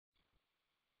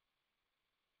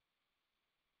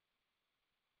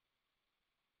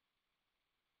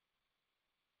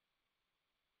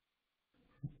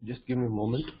Just give me a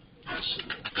moment.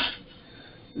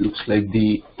 Looks like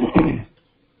the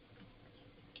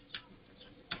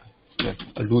yeah,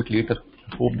 I'll do it later.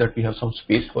 Hope that we have some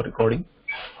space for recording.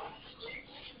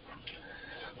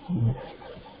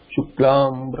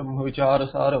 Shuklam Brahma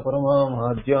Vicharasara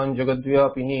Paramam Adyan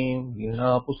Jagadvyapinim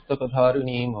Veena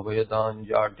Pustakadharinim Abhayadan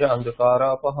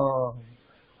Jadhyandakarapaha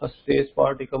Haste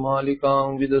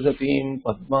Spartikamalikam Vidasatim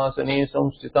Padmasane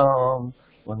Samstitam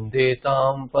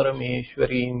Vandetam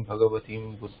Parameshwarim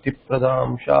Bhagavatim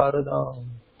Buddhipradam Sharadam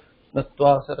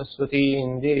Natva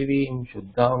Saraswatim Devim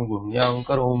Shuddham Gumyam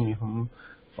Karomyaham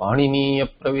Paniniya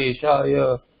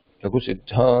Praveshaya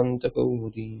Raghusiddhanta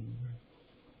Kaudi.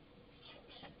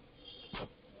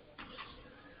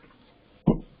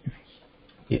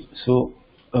 Okay, so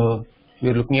we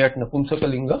are looking at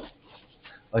Napumsakalinga,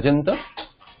 Ajanta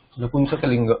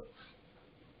Napumsakalinga,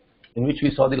 in which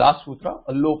we saw the last sutra,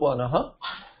 Allopa Anaha.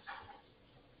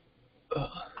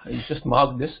 I just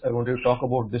marked this, I wanted to talk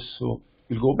about this, so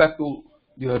we'll go back to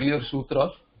the earlier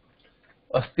sutra,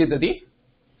 Asti Dadi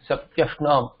Sakti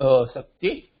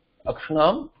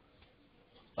Akshnam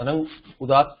Anang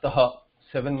Udattaha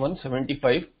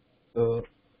 7175.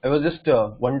 I was just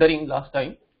wondering last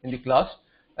time in the class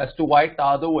as to why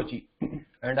Tadavachi,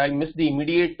 and I missed the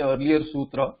immediate earlier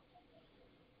sutra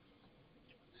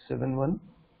 7.1.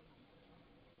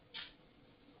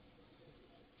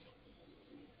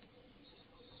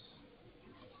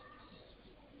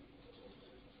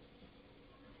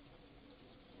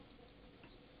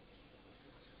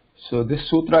 So this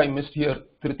sutra I missed here.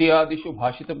 Tritiyadishu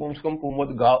Bhashita Pumskam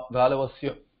Pumvad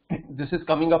Galavasya. This is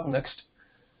coming up next.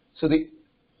 So the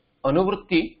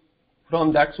Anuvritti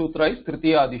from that sutra is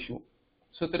Tritiyadishu.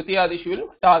 So Tritiyadishu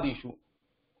will Tadishu.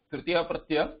 Tritiya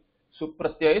Pratyaya,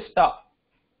 Supratyaya is Ta.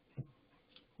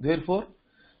 Therefore,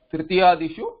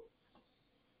 Tritiyadishu.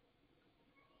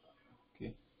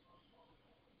 Okay.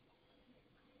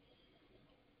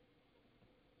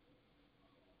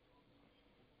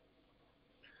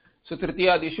 So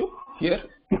Tritiyadishu here,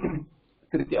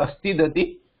 Tritiya Asti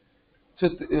Dati. So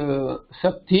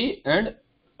Sakti and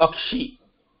Akshi.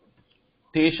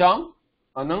 Tesham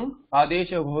Anang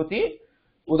Adesha Bhavati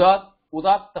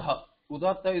Udattaha.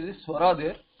 Udatta is the Swara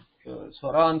there.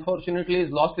 Swara unfortunately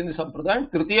is lost in the Sampradaya.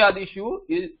 Tritiyadishu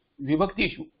is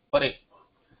Vibhaktishu Pare.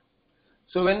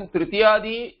 So when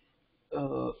Tritiyadi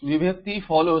Vibhakti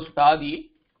follows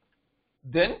Tadi,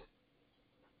 then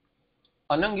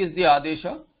Anang is the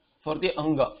Adesha for the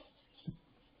Anga.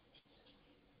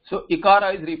 So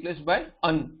Ikara is replaced by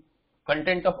An.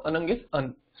 Content of Anang is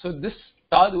An. So this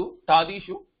Tadu,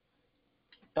 Tadishu,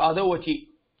 Tadavachi,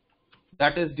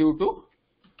 that is due to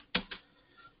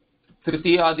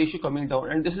Tritiyadishu coming down.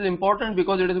 And this is important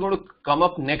because it is going to come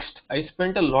up next. I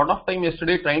spent a lot of time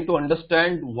yesterday trying to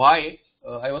understand why,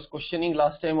 I was questioning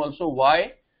last time also,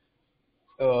 why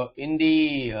in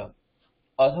the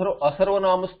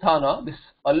Asarvanamasthana, this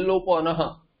Allopa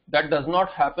Anaha, that does not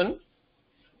happen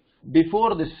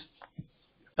before this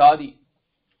Tadi.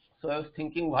 So I was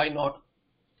thinking, why not?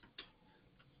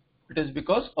 It is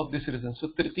because of this reason. So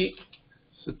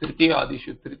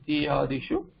Tritiyadishu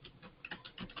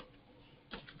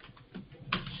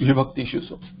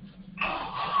Vibhaktishu.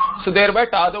 So thereby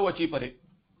Tadavachi Pare.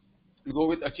 We go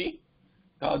with Achi,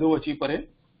 Tadavachi Pare.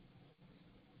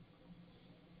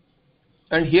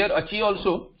 And here Achi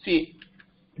also, see,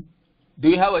 do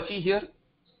you have Achi here?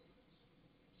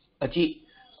 Achi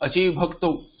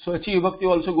Vibhakto. So Achi Vibhakti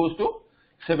also goes to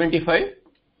 75.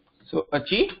 So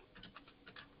Achi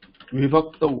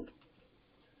Vibhakto.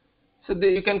 So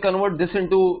you can convert this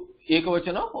into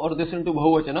Ekavachana or this into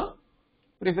Bahuvachana.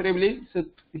 Preferably, so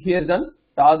here done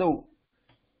Tadav.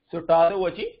 So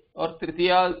Tadav Achi or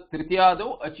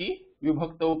Tritiyadav Achi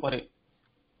Vibhakto Pare.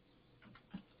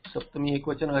 Saptami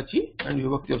Ekavachana Achi and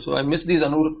Vibhakti. So I missed these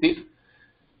Anuvrittis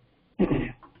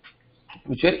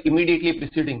which are immediately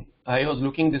preceding. I was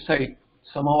looking this side,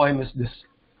 somehow I missed this.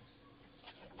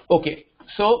 Okay,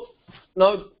 so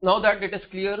now that it is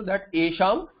clear that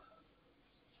Esham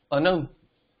Anang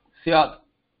Syat,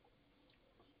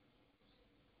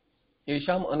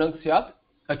 Esham Anang Syat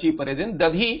Achi Pare, then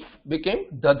Dadhi became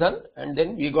Dadhan and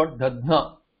then we got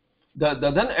Dadhna.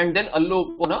 Dadhan and then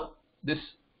Allopana, this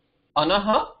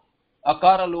Anaha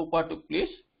Akara Lopa took place,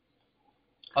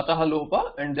 Ataha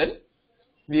Lopa, and then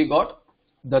we got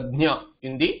Dadhnya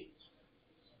in the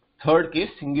third case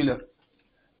singular.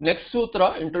 Next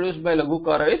sutra introduced by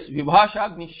Laghukara is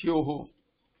Vibhasha Nishyoho.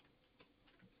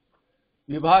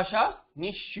 Vibhasha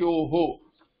Nishyoho.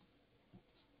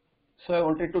 So I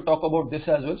wanted to talk about this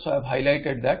as well. So I have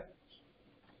highlighted that,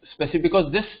 especially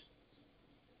because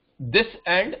this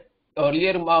and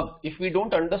earlier marked, if we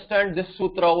don't understand this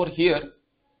sutra over here,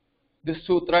 this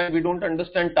sutra, and we don't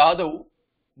understand Tadau,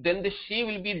 then the Shi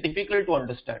will be difficult to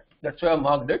understand. That's why I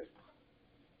marked it.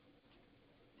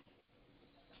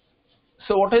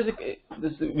 So what is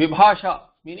this Vibhasha?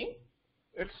 Meaning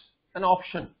it's an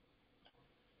option.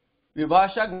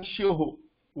 Vibhasha Nishyoho.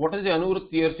 What is the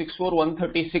Anuvrutti here?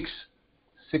 64136.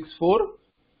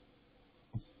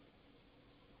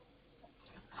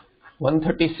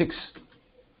 64136.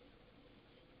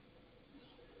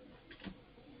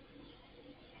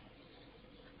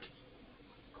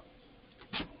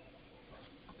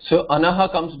 So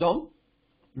Anaha comes down,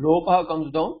 Lopaha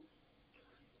comes down,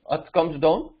 At comes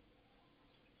down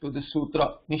to the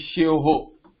sutra Nishyoho.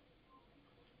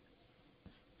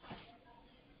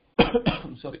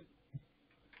 Sorry.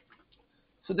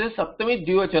 So there is Saptami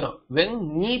Dvivachana.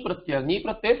 When Ni Pratyaya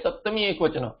is Saptami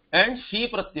Ekvachana, and Shi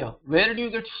Pratyaya. Where do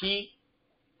you get Shi?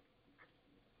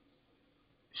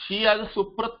 Shi as a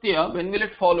Supratyaya, when will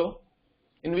it follow?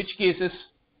 In which cases?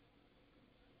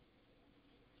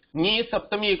 Ni is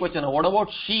Saptami Ekvachana. What about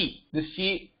Shi? This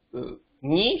Shi,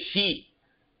 Ni, Shi.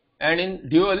 And in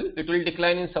dual, it will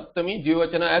decline in Saptami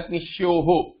Dvivachana as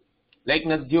Nishyoho, like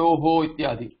Nadyoho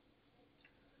ityadi.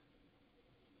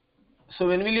 So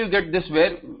when will you get this?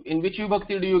 Where, in which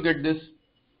vibhakti do you get this?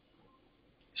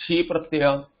 Shi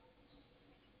Pratyaya.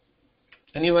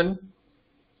 Anyone?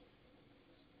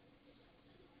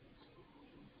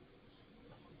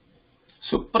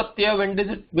 Supratyaya, when does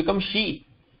it become Shi?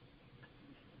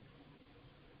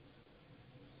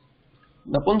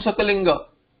 Napunsakalinga.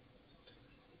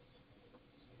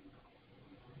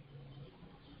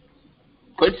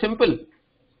 Quite simple.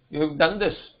 You have done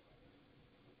this.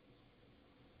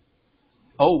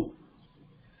 Au.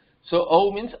 So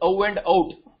au means au and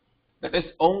out. That is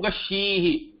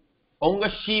Ongashihi.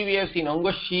 Ongashi we have seen.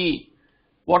 Ongashi.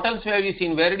 What else have we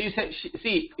seen? Where do you say?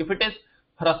 See, if it is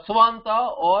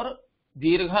Hraswanta or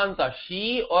Dirghanta,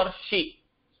 Shi or Shi,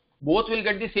 both will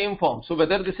get the same form. So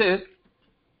whether this is,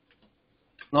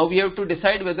 now we have to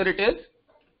decide whether it is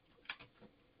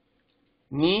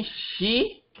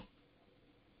Nishi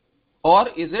or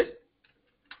is it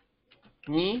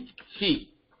Nishi.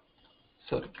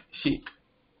 Sorry, Shi.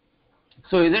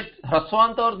 So is it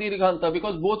Hraswanta or Dirghanta?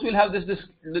 Because both will have this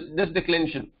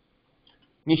declension.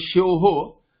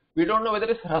 Nishyoho. We don't know whether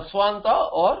it's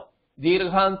Hraswanta or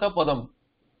Dirghanta Padam.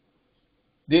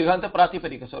 Dirghanta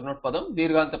Pratipadika. Sorry, not Padam.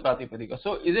 Dirghanta Pratipadika.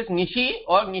 So is it Nishi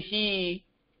or Nishi?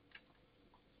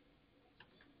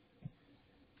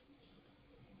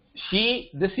 Shi.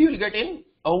 This you will get in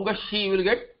Aunga Shi. You will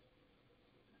get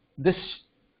this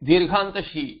Dirghanta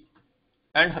Shi.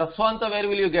 And Hraswanta, where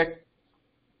will you get?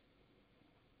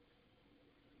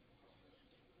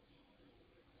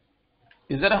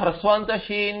 Is there a Hraswanta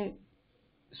Shi in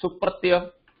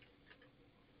Supratyaya?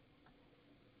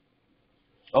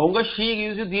 Aunga Shi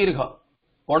gives you Dirgha.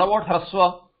 What about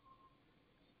Hraswa?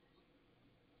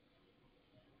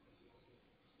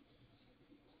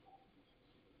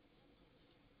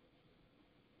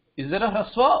 Is there a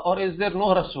Hraswa or is there no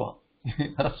Hraswa?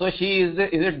 Hraswa Shi, is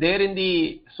it there in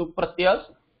the Supratyas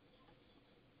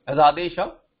as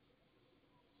Adesha?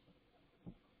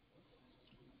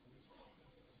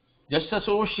 Just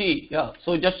so Shi, yeah.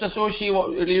 So just so Shi, it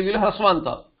will be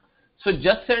Hraswanta. So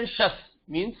just and Shas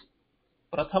means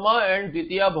Prathama and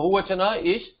Dvitiya Bahuvachana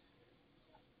is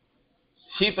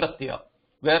Shi Pratyaya,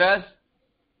 whereas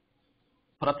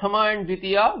Prathama and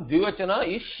Dvitiya Dvivachana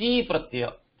is Shi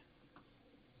Pratyaya.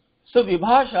 So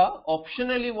Vibhasha,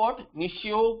 optionally what?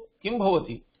 Nishyo kim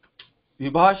bhavati?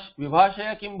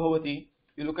 Vibhashaya kim bhavati?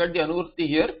 You look at the Anuvrutti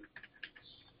here.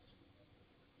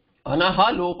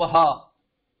 Anaha lopaha.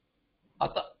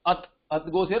 At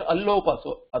goes here, allopa.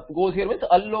 So at goes here means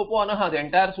allopo anaha, the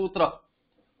entire sutra.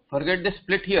 Forget the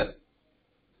split here.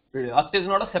 At is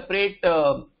not a separate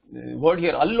word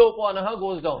here. Allopo anaha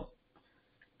goes down.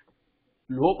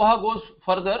 Lopaha goes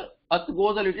further. At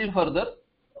goes a little further.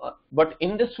 But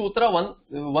in this sutra,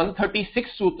 136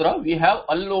 sutra, we have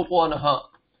allopo anaha.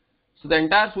 So the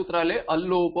entire sutra le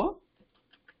allopo,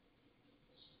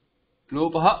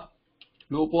 lopaha,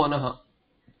 lopo anaha.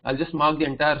 I'll just mark the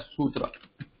entire sutra.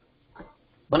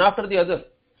 One after the other.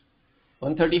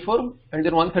 134 and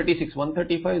then 136.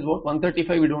 135 is what?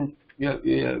 135 we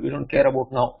don't care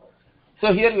about now.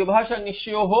 So here Vibhasha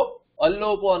Nishyoho,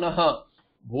 allopo anaha.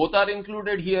 Both are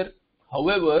included here.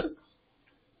 However,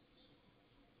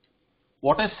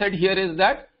 what is said here is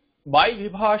that by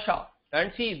Vibhasha,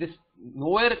 and see this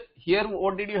nowhere here,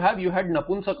 what did you have? You had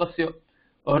Napunsakasya.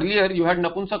 Earlier you had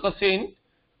Napunsakasya in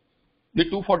the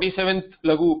 247th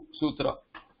Lagu Sutra.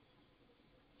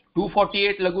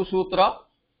 248 Lagu Sutra,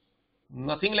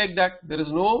 Nothing like that. There is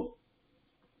no,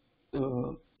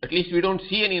 at least we don't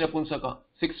see any Napunsaka.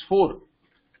 6-4.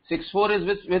 6-4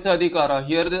 is with adhikara.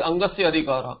 Here there is Angasya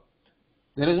adhikara.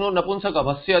 There is no Napunsaka.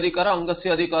 Bhasya adhikara,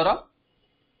 Angasya adhikara.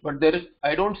 But there is,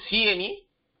 I don't see any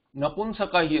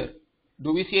Napunsaka here.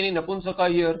 Do we see any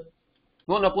Napunsaka here?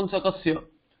 No Napunsakasya.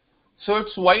 So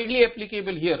it's widely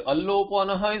applicable here. Allopo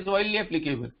anaha is widely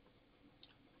applicable.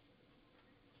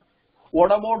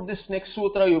 What about this next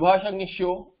sutra,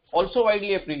 Vibhashangishyo? Also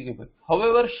widely applicable.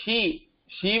 However, she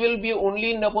will be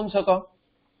only in Napunsaka.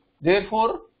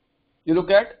 Therefore, you look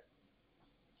at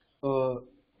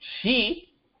she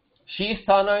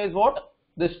sthana is what?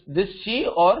 This she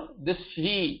or this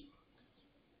she.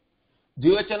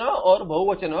 Dvivachana or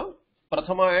Bahuvachana,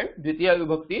 Prathama and Dvitiya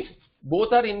Vibhaktis,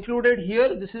 both are included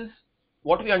here. This is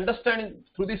what we understand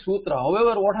through the sutra.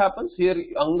 However, what happens here?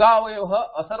 Angavayah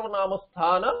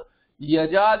asarvanamasthana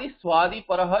yajadi swadi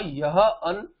paraha yaha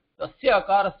an tasya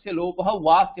akarasya lopaha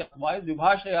vasya vayas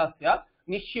vibhashayasya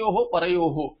nishyoho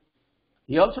parayoho.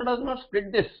 He also does not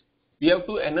split this. We have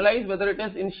to analyze whether it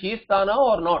is in she sthana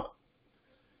or not.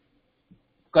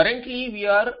 Currently we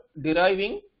are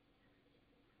deriving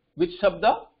which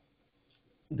shabda?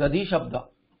 Dadhi shabda,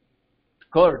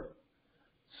 curd.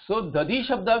 So Dadhi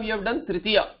shabda we have done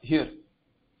tritiya here.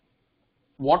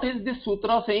 What is this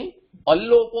sutra saying?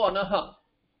 Allopo anaha,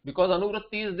 because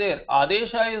anuvritti is there.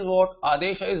 Adesha is what?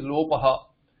 Adesha is lopaha.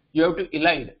 You have to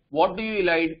elide. What do you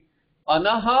elide?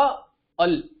 Anaha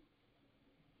al.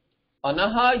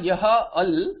 Anaha yaha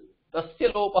al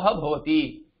tasya lopaha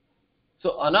bhavati.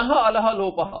 So anaha alaha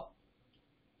lopaha.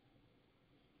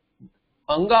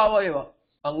 Angavayava.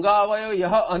 Angavayava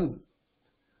yaha an.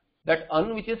 That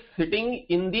an which is sitting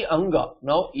in the anga.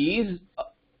 Now is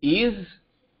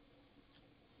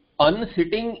an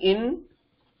sitting in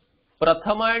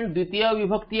prathama and dvitiya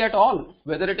vibhakti at all?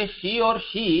 Whether it is she or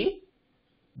she,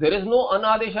 there is no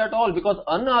anadesha at all, because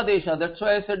anadesha, that's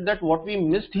why I said that what we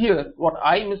missed here, what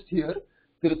I missed here,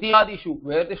 tritiyadishu,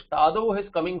 where this tado is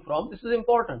coming from, this is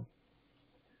important.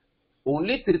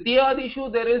 Only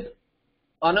tritiyadishu there is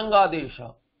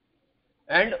anangadesha.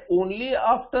 And only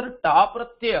after ta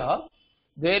pratyaya,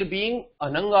 there being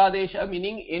anangadesha,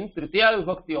 meaning in tritiya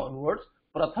vibhakti onwards,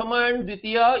 prathama and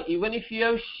dvitiya, even if you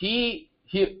have she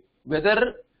here,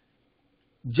 whether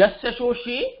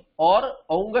jasyashoshi or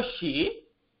aungashi,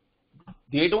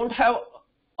 they don't have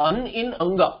an in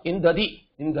anga, in dadi.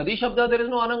 In dadi shabda there is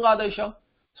no anangadesha.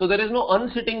 So there is no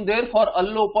an sitting there for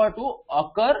allopa to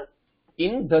occur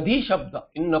in dadi shabda,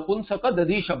 in napunsaka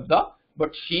dadi shabda.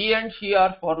 But she and she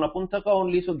are for napunsaka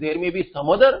only, so there may be some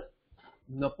other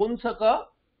napunsaka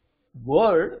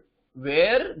word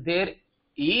where there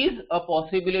is a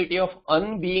possibility of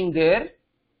an being there,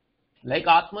 like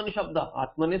Atman Shabda.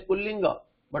 Atman is Pullinga,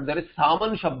 but there is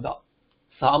Saman Shabda.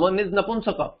 Saman is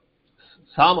napunsaka.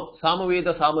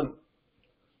 Samaveda Saman.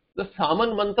 The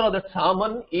Saman mantra, that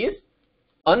Saman is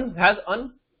an, has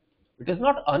an. It is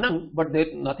not anang, but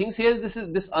there nothing says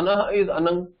this anaha is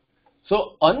anang.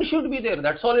 So an should be there,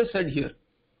 that's all is said here.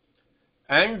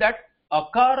 And that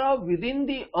akara within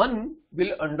the an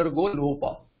will undergo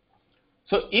lopa.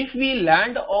 So if we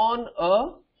land on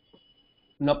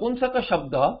a napunsaka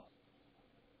shabda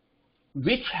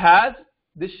which has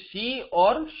this she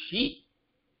or she,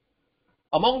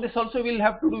 among this also we will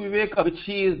have to do viveka, which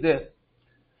she is there.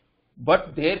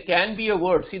 But there can be a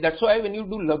word. See, that's why when you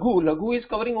do Laghu is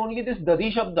covering only this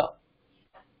Dadi Shabda.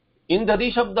 In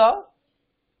Dadi Shabda,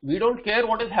 we don't care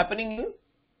what is happening in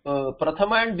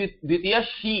Prathama and Dvitiya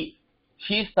she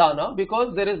sthana,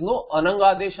 because there is no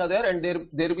Anangadesha there and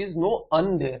there is no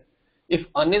an there. If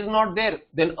an is not there,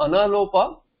 then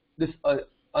Analopa, this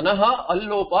Anaha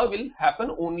Allopa will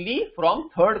happen only from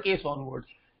third case onwards,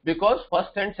 because first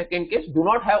and second case do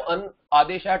not have an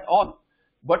Adesha at all.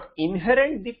 But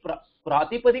inherent, the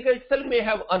Pratipadika itself may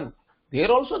have an.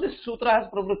 There also this sutra has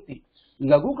pravritti.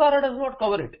 Lagukara does not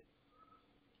cover it.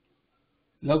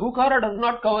 Lagukara does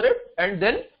not cover it, and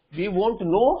then we won't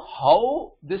know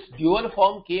how this dual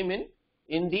form came in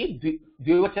the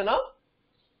Dvivachana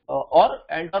or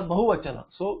Bahuvachana.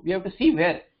 So we have to see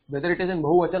whether it is in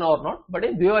Bahuvachana or not, but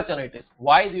in Dvivachana it is.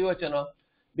 Why Dvivachana?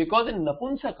 Because in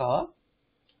Napunsaka,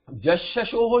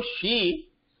 Jashashoho she,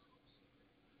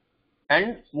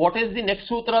 and what is the next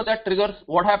sutra that triggers?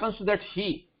 What happens to that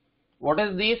she? What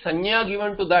is the sanya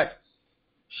given to that?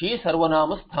 She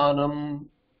sarvanamasthana.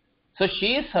 So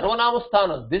she is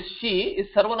sarvanamasthana. This she is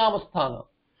sarvanamasthana.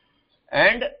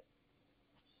 And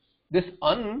this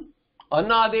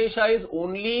anadesha is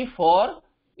only for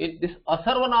this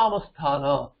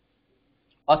asarvanamasthana.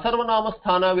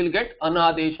 Asarvanamasthana will get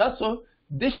anadesha. So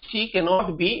this she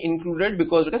cannot be included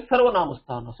because it is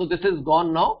Sarvanamasthana. So this is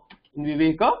gone now. In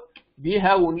Viveka, we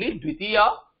have only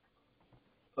Dvitiya,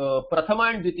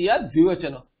 Prathama and Dvitiya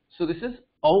Dvivachana. So this is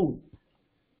Aung,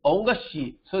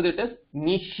 Aungashi. So that is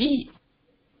Nishi.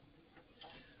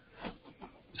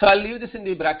 So I'll leave this in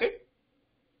the bracket.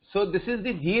 So this is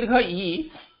the Dirgha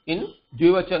E in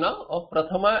Dvivachana of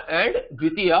Prathama and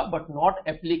Dvitiya, but not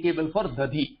applicable for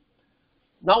Dadhi.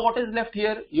 Now what is left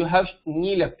here? You have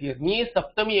Ni left here. Ni is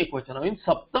Saptami Ekvachana. In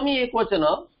Saptami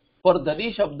Ekvachana, for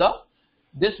Dadhi Shabda,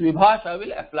 this Vibhasha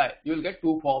will apply. You will get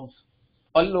two forms.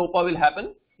 Allopa will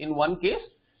happen in one case.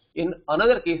 In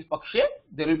another case, Pakshe,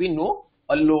 there will be no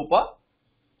Allopa.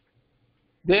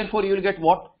 Therefore, you will get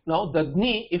what? Now,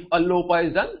 Dadni if Allopa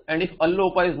is done, and if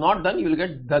Allopa is not done, you will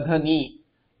get Dadhani.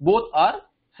 Both are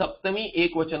Saptami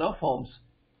Ekvachana forms.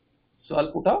 So,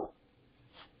 I'll put a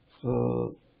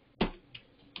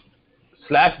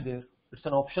slash there. It's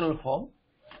an optional form.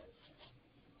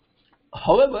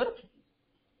 However,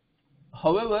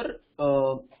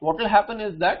 what will happen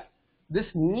is that this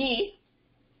ni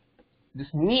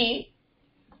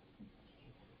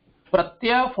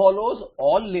pratyaya follows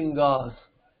all lingas.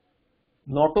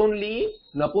 Not only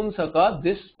Napunsaka,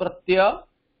 this pratyaya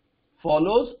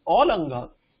follows all angas,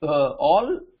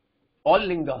 all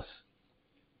lingas.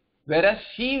 Whereas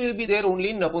she will be there only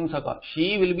in Napunsaka.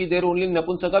 She will be there only in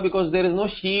Napunsaka because there is no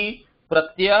she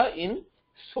pratyaya in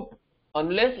sup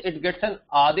unless it gets an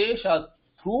adesha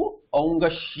through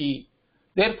Aungashi.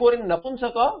 Therefore, in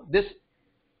Napunsaka, this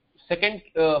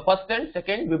first and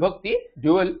second vibhakti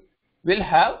dual will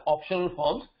have optional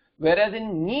forms. Whereas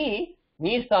in Ni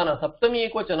sthana, Saptami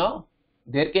Ekvachana,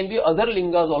 there can be other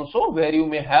lingas also where you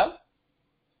may have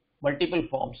multiple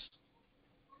forms.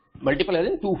 Multiple as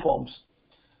in two forms.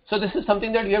 So this is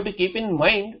something that we have to keep in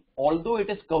mind. Although it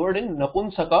is covered in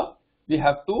Napunsaka, we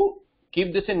have to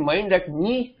keep this in mind that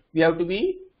Ni, we have to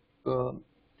be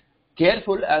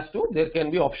careful as to there can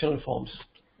be optional forms.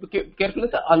 Careful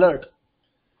is alert.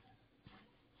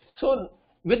 So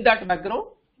with that background,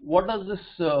 what does this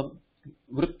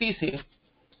vritti say?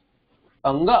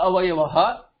 Anga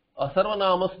avayavaha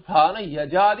asarvanamasthana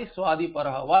yajadi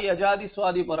swadiparaha. Why yajadi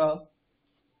swadiparaha?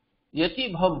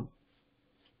 Yachi bham.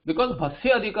 Because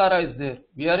bhasya adhikara is there.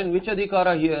 We are in which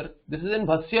adhikara here? This is in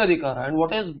bhasya adhikara. And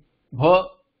what is bha?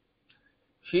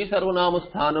 She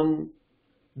sarvanamassthanam.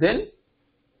 Then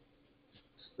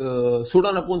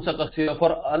Suda Napunsakasya.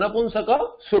 For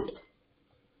Anapunsaka, Sut.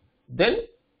 Then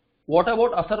what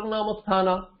about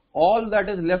Asarvanamasthana? All that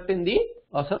is left in the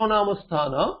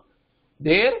Asarvanamasthana.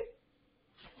 There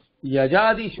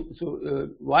Yajadi. So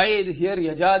why is here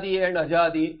Yajadi and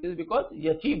Ajadi? Is because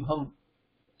Yachibham.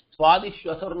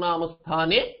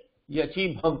 Swadishvasarnamasthane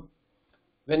Yachibham.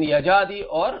 When Yajadi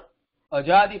or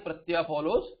Ajadi pratyaya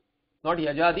follows, not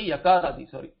Yajadi, Yakaradi,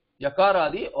 sorry.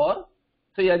 Yakaradi or,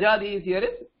 so Yajadi is here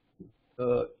is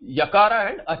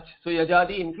Yakara and Ach. So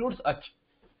Yajadi includes Ach.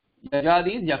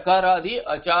 Yajadi is Yakaradi,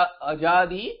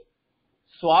 Ajadi,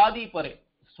 Swadi Pare.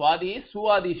 Swadi is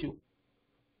Suadishu.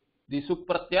 The Suk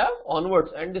pratyaya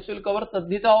onwards, and this will cover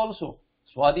Tadhita also.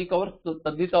 Swadi covers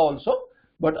Tadhita also.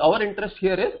 But our interest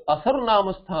here is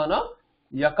Asarnamasthana,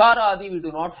 Yakaradi we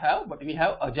do not have, but we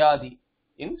have Ajadi.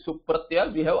 In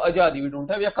Supratyaya we have Ajadi, we don't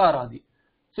have Yakaradi.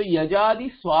 So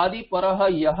Yajadi Swadi Paraha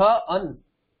Yaha An.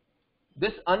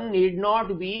 This An need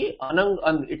not be Anang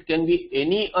An, it can be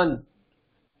any An.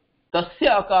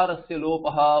 Tasya Akarasya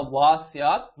Lopaha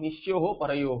Vasyat Nishyoho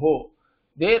Parayoho.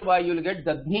 Thereby you will get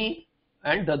Dadni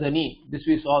and Dadani. This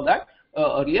we saw that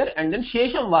earlier. And then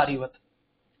Shesham Varivat.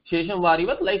 Shesham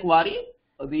Varivat, like Vari,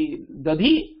 the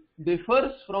Dadhi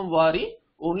differs from Vari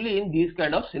only in these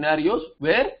kind of scenarios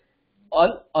where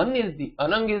Anang is the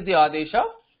Adesha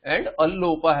and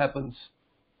Allopa happens.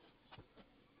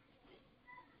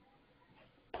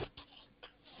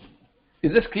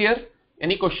 Is this clear?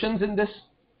 Any questions in this?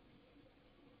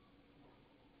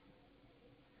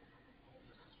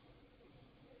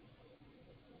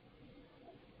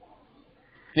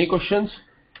 Any questions?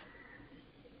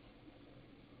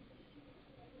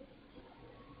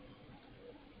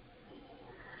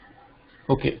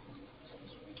 Okay.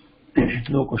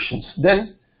 No questions.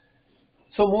 Then,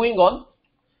 so moving on.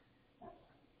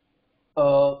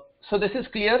 So this is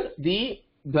clear. The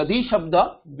Dadi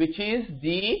Shabda, which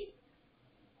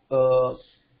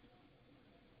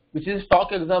is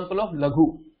stock example of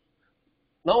Laghu.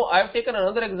 Now I have taken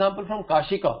another example from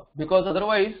Kashika, because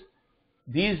otherwise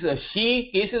these she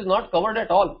case is not covered at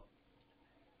all.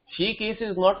 She case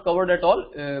is not covered at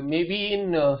all. Maybe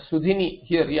in Sudhini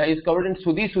here, yeah, is covered in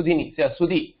Sudhini, yeah,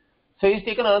 Sudhi. So he has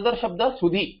taken another Shabda,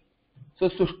 Sudhi. So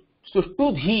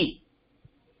Sushtudhi.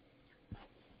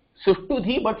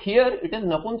 Sushtudhi, but here it is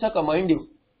Napunsaka, mind you.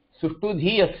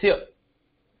 Sushtudhi yasya.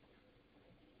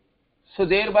 So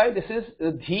thereby this is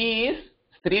dhi is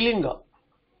Strilinga,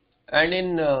 and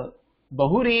in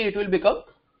Bahuri it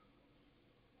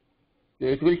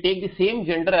will take the same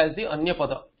gender as the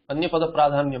Anyapada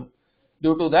Pradhanyam.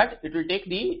 Due to that, it will take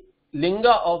the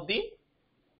linga of the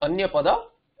Anyapada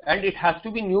and it has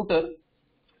to be neuter.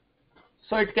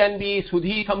 So it can be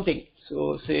Sudhi something.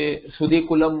 So say Sudhi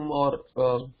Kulam or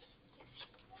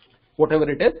whatever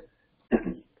it is.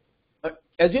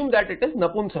 Assume that it is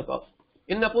Napunsaka.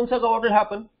 In Napunsaka, what will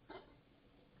happen?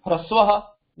 Hraswaha.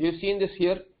 You've seen this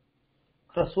here.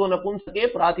 Hraswa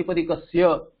Napunsake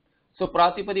Pratipadikasya. So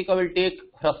Pratipadika will take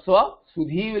Hraswa.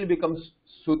 Sudhi will become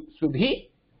Sudhi.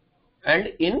 And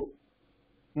in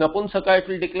Napunsaka it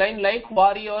will decline like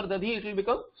Vari or Dadhi, it will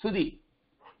become Sudhi.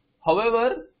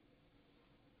 However,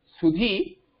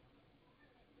 Sudhi,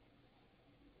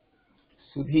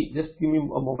 just give me a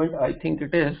moment, I think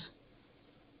it is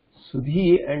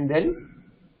Sudhi and then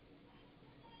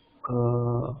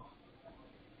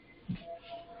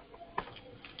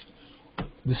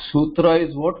the sutra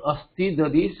is what? Asti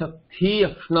Dadi Sakthi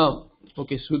Akshnam.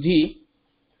 Okay, Sudhi.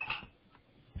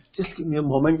 Just give me a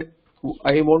moment.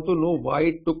 I want to know why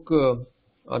it took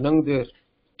Anang there.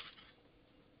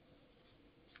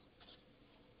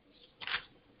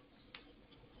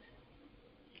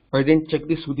 I didn't check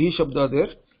the Sudhi Shabda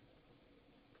there.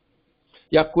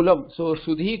 Yeah, Kulam. So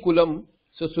Sudhi Kulam.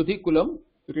 So Sudhi Kulam,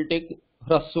 it will take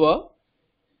Hraswa.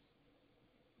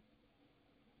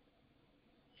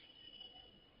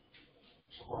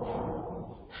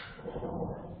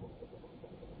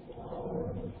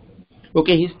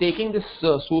 Okay, he is taking this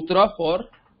sutra for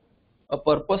a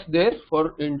purpose there,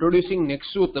 for introducing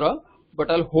next sutra, but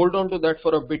I'll hold on to that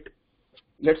for a bit.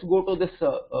 Let's go to this,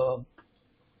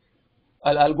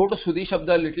 I'll go to Sudhi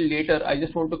Shabda a little later. I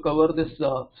just want to cover this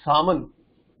Saman.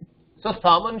 So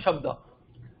Saman Shabda,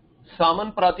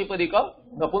 Saman Pratipadika,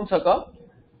 Napunsaka,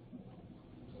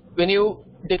 when you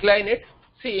decline it,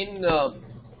 see in,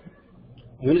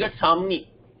 you will get Samni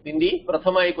in the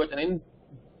Prathama Ekvachana. In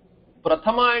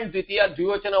Prathama and Dvitiya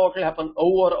Dvivachana, what will happen?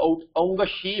 Au or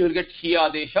Aungashi, you will get Shi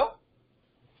Adesha.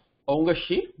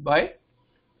 Aungashi by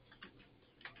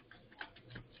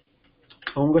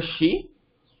Aungashi,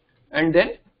 and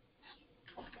then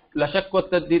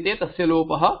Lashakvatadite Tasya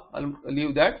Lopaha, I'll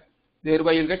leave that.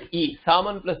 Thereby you will get E,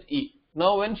 Saman plus E.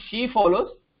 Now when Shi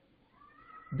follows,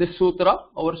 this sutra,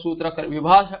 our sutra,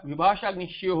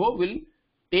 Vibhashagnisyoho will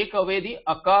take away the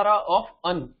Akara of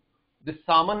An, this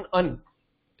Saman An.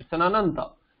 It's an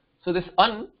Ananta. So this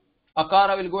An,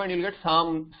 Akara will go and you will get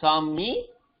Samni,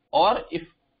 or if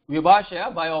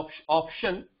Vibhashaya by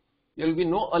option, there will be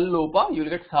no Allopa, you will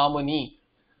get Samani.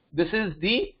 This is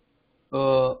the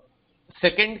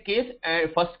second case,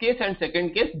 first case and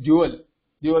second case dual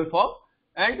form.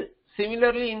 And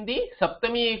similarly in the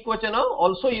Saptami Ekvachana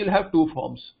also you will have two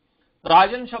forms.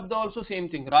 Rajan Shabda also same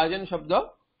thing. Rajan Shabda,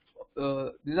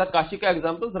 these are Kashika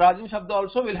examples. Rajan Shabda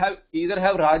also will have either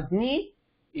have Rajni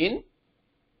in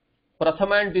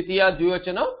Prathama and Dvitiya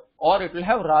Dvivachana, or it will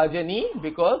have Rajani,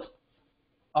 because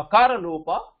Akara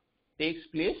Lopa takes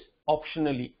place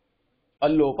optionally.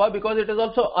 Allopa, because it is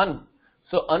also An.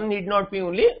 So An need not be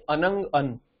only Anang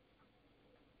An.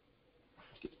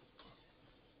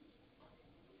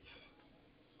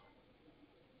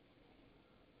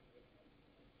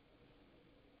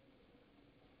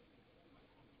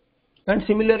 And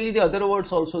similarly the other words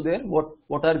also there,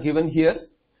 what are given here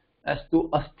as to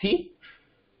Asti.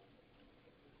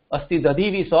 Asti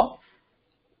Dadi we saw,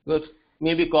 which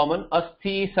may be common.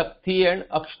 Asti, Sakti and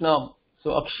Akshnam. So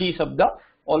Akshi Sabda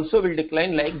also will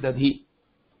decline like Dadhi.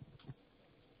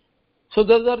 So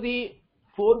those are the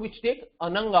four which take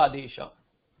Anangadesha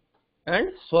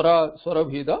and Swara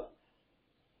Bheda.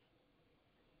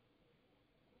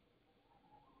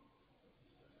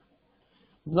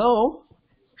 Now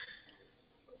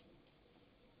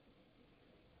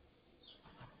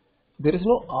there is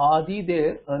no Adi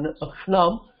there, an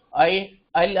Akshnam.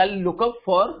 I'll look up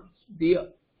for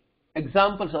the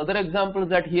examples, other examples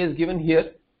that he has given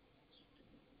here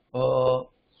for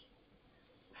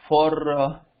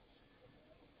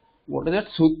what is that?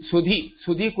 Sudhi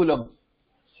Kulam.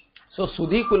 So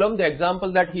Sudhi Kulam, the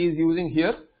example that he is using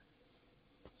here,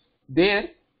 there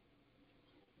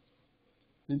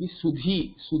will be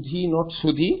Sudhi, not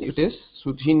Sudhi, it is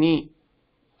Sudhini.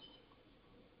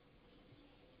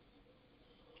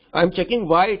 I am checking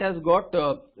why it has got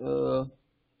Sudhi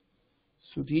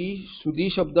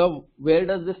Shabda. Where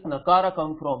does this Nakara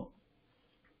come from?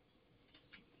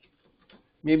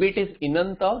 Maybe it is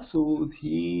Inanta,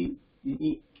 Sudhi.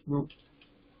 No.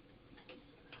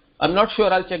 I'm not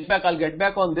sure. I'll check back. I'll get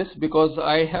back on this because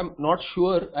I am not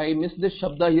sure. I missed this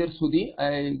Shabda here, Sudhi.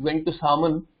 I went to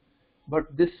Saman,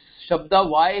 but this Shabda,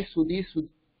 why Sudhi?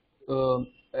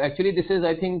 Actually, this is,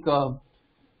 I think,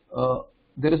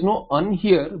 there is no un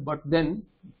here, but then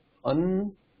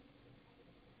un,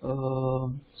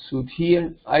 Sudhi,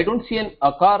 and I don't see an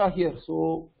akara here,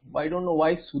 so I don't know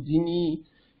why Sudhini.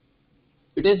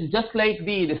 It is just like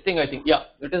this thing, I think. Yeah,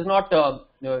 it is not.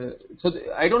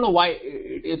 I don't know why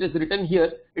it is written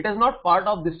here. It is not part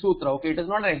of this sutra. Okay, it is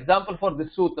not an example for this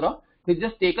sutra. He's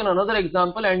just taken another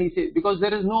example and he says, because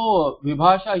there is no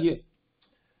vibhasha here.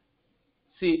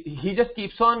 See, he just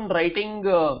keeps on writing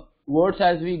words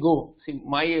as we go. See,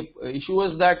 my issue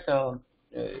is that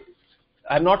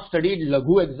I have not studied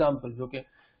Laghu examples. Okay,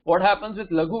 what happens with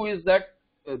Laghu is that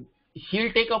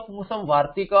he'll take up some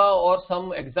Vartika or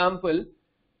some example.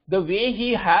 The way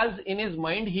he has in his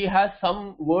mind, he has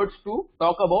some words to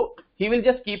talk about. He will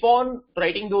just keep on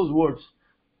writing those words.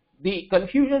 The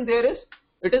confusion there is,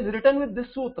 it is written with this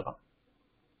sutra.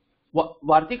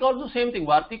 Vartika also same thing.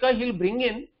 Vartika he'll bring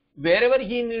in wherever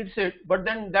he needs it, but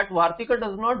then that Vartika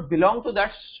does not belong to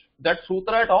that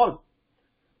sutra at all.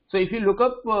 So if you look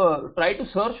up, try to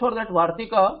search for that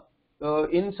Vartika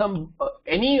in some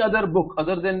any other book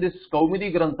other than this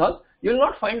Kaumidi Granthas, you will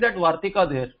not find that Vartika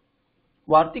there.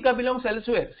 Vartika belongs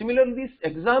elsewhere. Similarly, these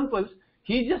examples,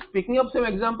 he is just picking up some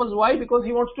examples. Why? Because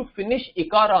he wants to finish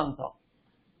Ikaranta.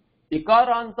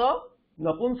 Ikaranta,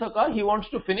 Napunsaka, he wants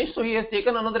to finish. So he has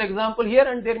taken another example here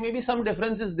and there may be some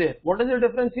differences there. What is the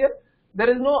difference here? There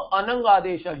is no Anang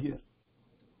Adesha here.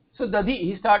 So Dadhi,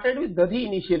 he started with Dadhi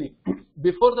initially.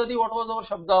 Before Dadhi, what was our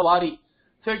Shabda? Vari.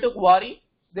 So he took Vari,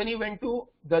 then he went to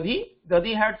Dadhi.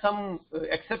 Dadhi had some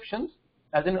exceptions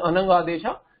as in Anang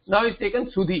Adesha. Now he's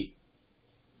taken Sudhi.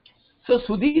 So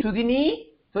Sudhi, Sudhini,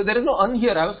 so there is no un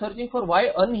here. I was searching for why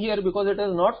un here because it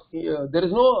is not, there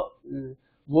is no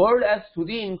word as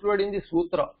Sudhi included in the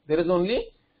sutra. There is only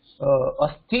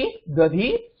Asti,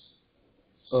 Dadhi,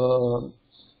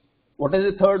 what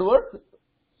is the third word?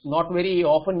 Not very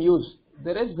often used.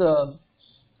 There is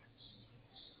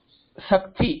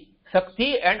Sakti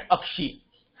and Akshi.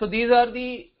 So these are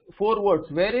the four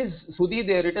words. Where is Sudhi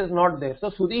there? It is not there.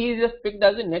 So Sudhi is just picked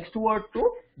as the next word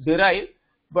to derive.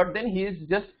 But then he is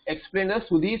just explained as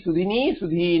Sudhi, Sudhini,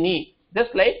 Sudhini,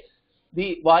 just like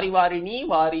the Vari, Varini,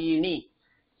 Varini.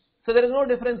 So there is no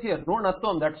difference here, no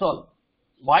Natvam, that's all.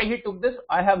 Why he took this,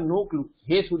 I have no clue.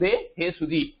 Hey Sudhe, hey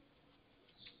Sudhi.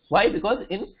 Why? Because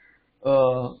in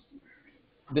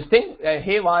this thing,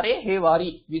 hey Vare, hey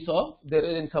Vari, we saw there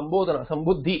is in Sambodhana,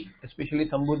 Sambuddhi, especially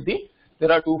Sambuddhi,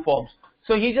 there are two forms.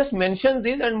 So he just mentions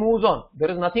this and moves on. There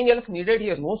is nothing else needed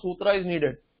here, no sutra is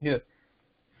needed here.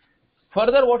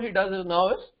 Further, what he does is now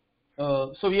is,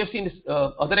 so we have seen this,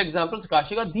 other examples,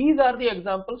 Kashika. These are the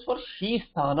examples for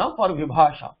Shisthana, for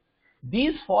Vibhasha.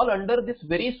 These fall under this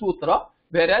very sutra,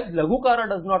 whereas Laghukara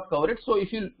does not cover it. So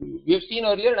if you, we have seen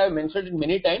earlier, and I have mentioned it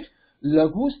many times,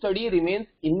 Laghu study remains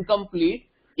incomplete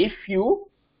if you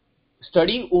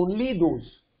study only those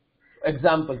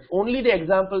examples, only the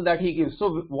example that he gives.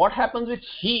 So what happens with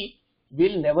Shi,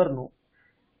 we'll never know.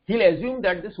 He'll assume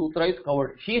that the sutra is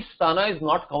covered. Shisthana is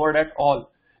not covered at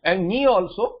all. And Ni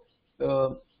also,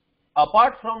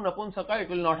 apart from Napunsaka, it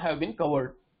will not have been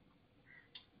covered.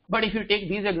 But if you take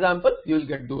these examples, you will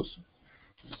get those.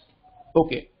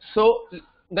 Okay, so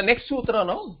the next sutra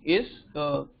now is,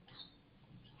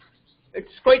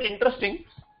 it's quite interesting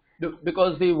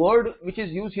because the word which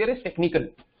is used here is technical.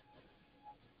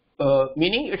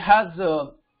 Meaning it has,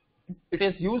 it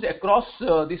is used across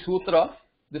the sutra,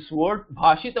 this word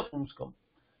Bhashita Pumskam.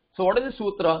 So what is the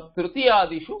sutra?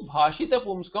 Tritiyadishu Bhashita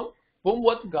Pumskam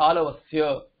Pumvat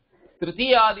Galavasya.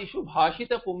 Tritiyadishu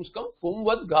Bhashita Pumskam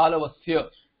Pumvat Galavasya.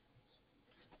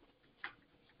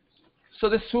 So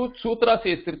the sutra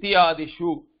says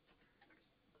Tritiyadishu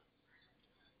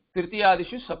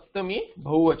Saptami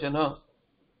Bahuvachana.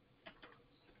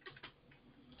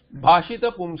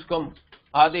 Bhashita Pumskam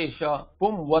Adesha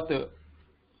Pumvat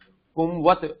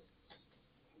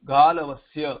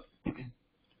Galavasya.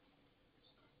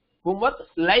 Pumvat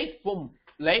like Pum,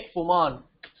 like Puman.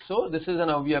 So this is an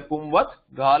avya. Pumvat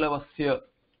Galavasya.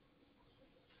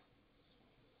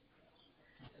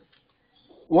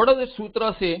 What does the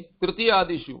sutra say?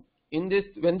 Tritiyadishu. In this,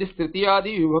 when this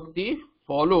Tritiyadi vibhaktis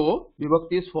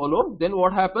follow, then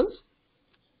what happens?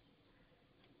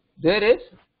 There is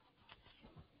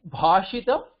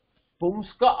Bhashita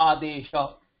Pumska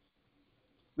Adesha,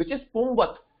 which is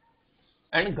Pumvat.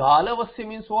 And Galavasya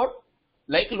means what?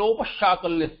 Like Lopa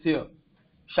Shakalyasya.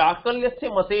 Shakalyasya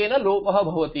Matena Lopaha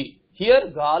Bhavati.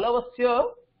 Here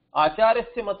Galavasya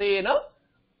Acharyasya Matena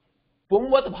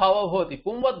Pumvat bhava bhavati.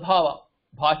 Pumvat bhava.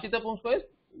 Bhashita pumskam is,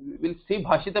 we'll see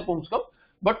Bhashita pumskam,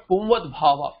 but Pumvat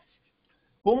bhava.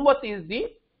 Pumvat is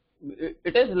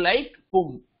it is like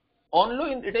pum.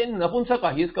 Only it is in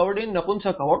Napunsaka. He is covered in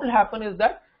Napunsaka. What will happen is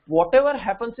that whatever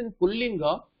happens in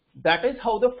Pullinga, that is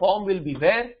how the form will be.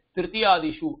 Where?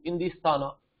 Tritiyadishu, in the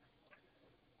sthana.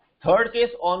 Third case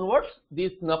onwards,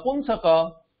 this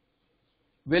Napunsaka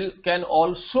can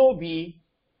also be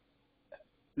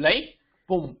like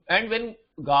pum. And when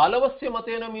Galavasya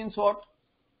matena means what?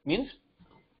 Means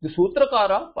the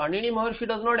Sutrakara, Panini Maharshi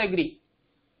does not agree.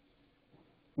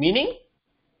 Meaning,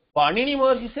 Panini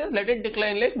Maharshi says, let it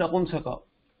decline like Napunsaka.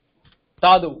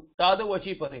 Tadav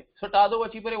achipare. So Tadav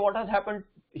achipare, what has happened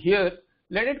here?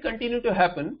 Let it continue to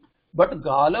happen. But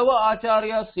Galava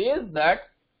Acharya says that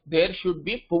there should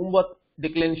be Pumvat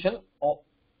declension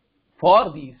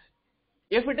for these.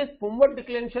 If it is Pumvat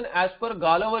declension as per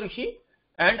Galava Rishi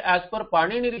and as per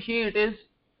Panini Rishi it is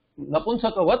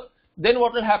Napunsakavat, then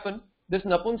what will happen? This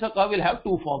Napunsaka will have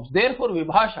two forms. Therefore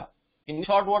Vibhasha, in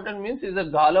short what it means is a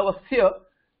Galavasya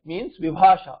means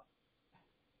Vibhasha.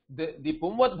 The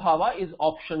Pumvat Bhava is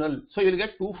optional. So you will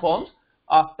get two forms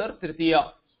after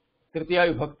Tritiya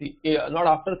Vibhakti. Not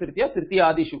after Tritiya,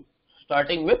 Tritiya Adishu.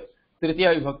 Starting with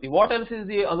Tritiya Vibhakti. What else is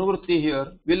the Anuvritti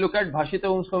here? We'll look at Bhashita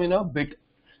Pumskam in a bit.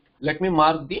 Let me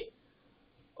mark the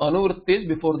Anuvrittis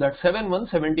before that.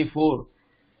 7174.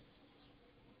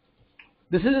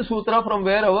 This is a sutra from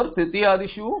where our Tritiya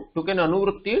Adishu took an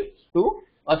Anuvritti to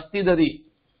Astidadi.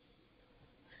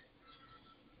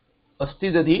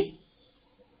 Astidadi.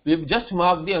 We've just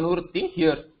marked the Anuvritti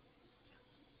here.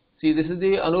 See, this is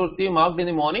the Anuvritti marked in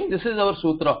the morning. This is our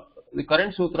sutra. The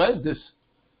current sutra is this.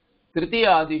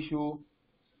 Tritiya Adishu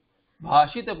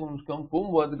Bhashita Pumskam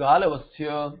Pumvad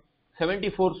Galavasya.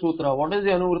 74 sutra. What is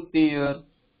the Anuvritti here?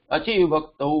 Achi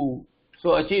Vibhaktau.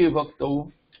 So Achi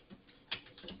Vibhaktau.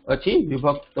 Achi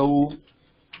Vibhaktau.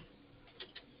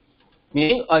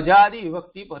 Meaning Ajadi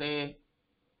Vibhakti Pare.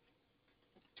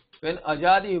 When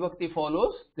Ajadi Vibhakti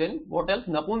follows, then what else?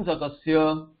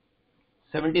 Napunsakasya.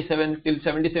 77 till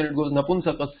 77 it goes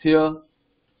Napunsakasya.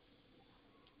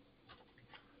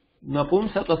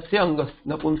 Napunsakasya Angas.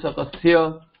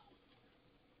 Napunsakasya.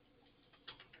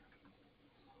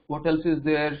 What else is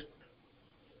there?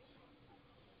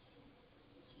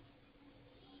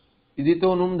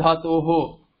 Idito num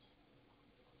dhatoho.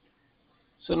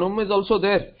 So num is also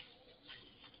there.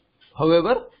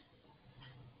 However,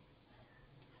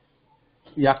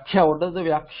 Vyakhya, what does the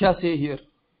Vyakhya say here?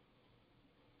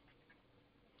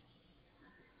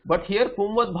 But here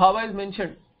Pumvat Bhava is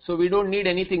mentioned. So we don't need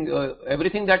anything.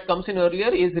 Everything that comes in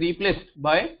earlier is replaced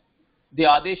by the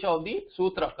Adesha of the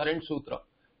Sutra, current Sutra.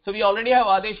 So we already have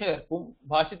Adesha here.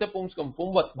 Bhashita Pumskam,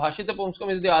 Pumvat. Bhashita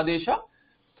Pumskam is the Adesha.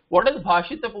 What is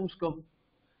Bhashita Pumskam?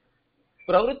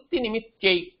 Pravritti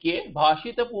Nimittyaikye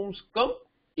Bhashita Pumskam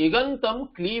Igantam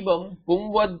Klibam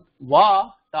Pumvad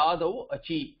Va Tadav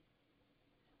Achi.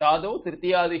 Tadav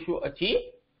Tritiyadishu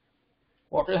Achi.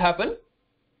 What will happen?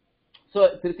 So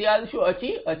Tritiyadishu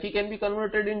Achi. Achi can be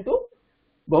converted into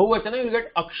Bahuvachana. You will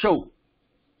get Akshav.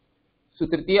 So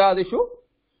Tritiyadishu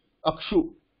Akshu.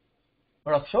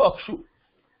 But Akshav Akshu.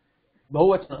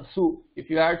 Bahuvachana Su. If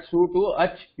you add Su to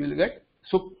Ach, you will get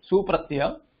Su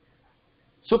Pratyaya.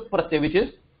 Sup Pratyaya, which is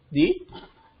the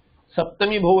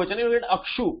Saptami Bahuvachana, you will get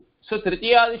Akshu. So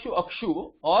Tritiyadishu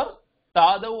Akshu or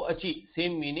Tadav Achi,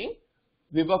 same meaning.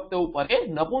 Vibhaktau Pare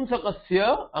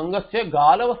Napunsakasya Angasya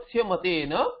Galavasya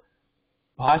Matena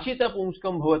Bhashita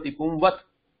Pumskam Bhavati. Pumvat.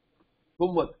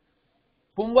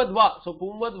 Pumvad Va. So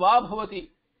Pumvad Va Bhavati.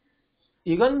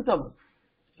 Igantam.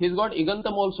 He's got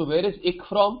Igantam also. Where is Ik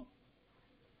from?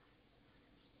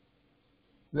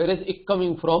 Where is Ik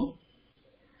coming from?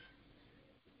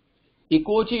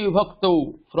 Ikochi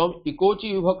Vibhaktau. From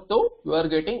Ikochi Vibhaktau, you are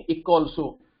getting Ik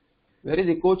also. Where is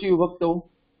Ikochi Vibhaktau?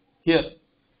 Here.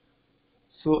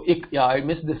 So Ik, yeah, I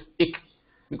missed this Ik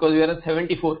because we are at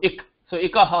 74. Ik. So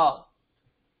Ikaha.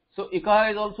 So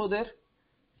Ikaha is also there.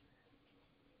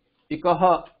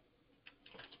 Ikaha.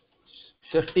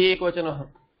 Shashti Ekvachanaha.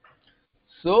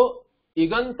 So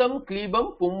Igantam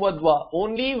Klibam Pumvadva.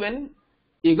 Only when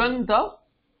Iganta,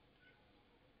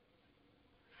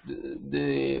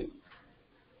 the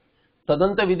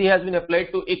Tadanta Vidhi has been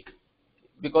applied to Ik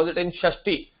because it is in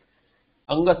Shashti.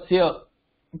 Angasya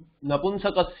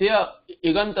Napunsakasya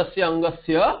Igantasya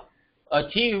Angasya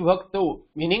Achi Vibhaktau,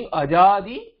 meaning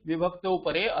Ajadi Vibhaktau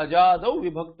Pare, Ajadau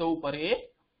Vibhaktau Pare,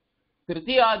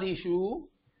 Tritiyadishu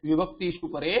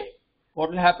Vibhaktishu Pare.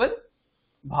 What will happen?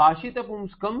 Bhashita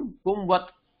Pumskam Pumvat.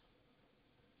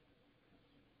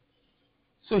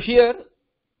 So here,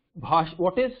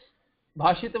 what is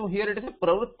Bhashitam, here it is a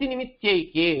pravritti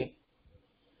nimityaike.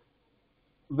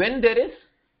 When there is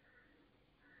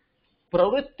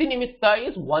pravritti nimitta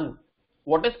is one.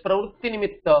 What is pravritti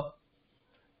nimitta?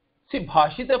 See,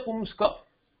 bhashita pumska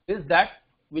is that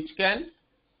which can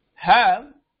have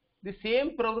the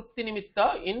same pravritti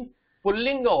nimitta in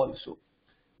pullinga also.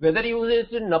 Whether you use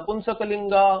it in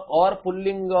napunsakalinga or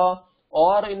pullinga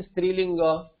or in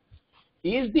strilinga,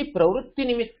 is the pravritti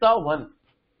nimitta one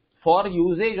for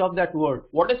usage of that word?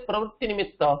 What is pravritti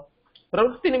nimitta?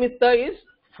 Pravritti nimitta is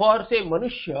for say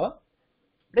manushya,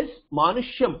 it is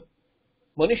manushyam.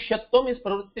 Manushyatvam is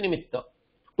pravritti nimitta.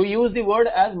 To use the word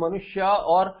as manushya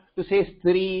or to say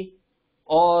stri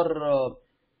or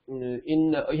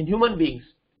in human beings,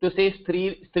 to say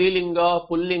strilinga,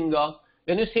 pullinga.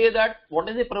 When you say that, what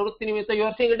is the pravritti nimitta? You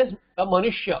are saying it is a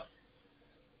manushya.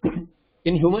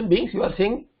 In human beings, you are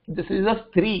saying this is a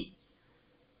stri.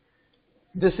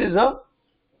 This is a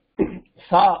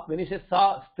sa. When you say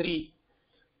sa, stri,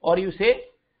 or you say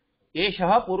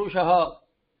eshaha purushaha,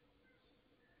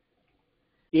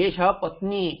 eshaha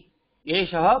patni,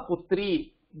 eshaha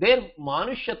putri, their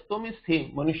manushyatvam is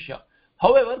same, manushya.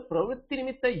 However, pravritti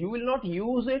nimitta, you will not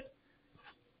use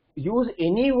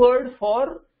any word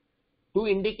to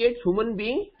indicate human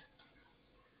being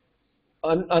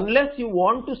unless you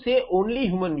want to say only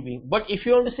human being. But if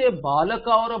you want to say a balaka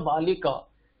or a balika,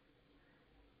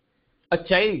 a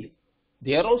child,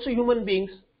 they are also human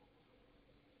beings.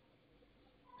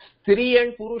 Stri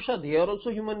and purusha, they are also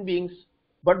human beings.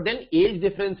 But then age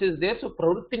difference is there, so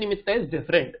pravritti nimitta is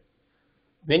different.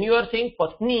 When you are saying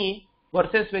patni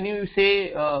versus when you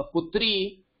say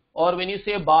putri, or when you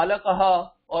say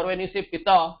balakaha, or when you say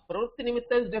pita, pravritti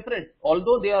nimitta is different,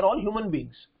 although they are all human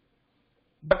beings.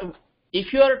 But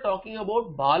if you are talking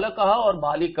about balakaha or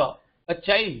balika, a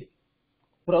child,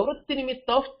 pravritti nimitta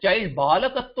of child,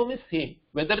 balakatvam is same.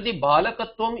 Whether the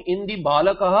balakatvam in the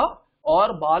balakaha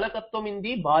or balakatvam in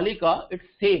the balika, it's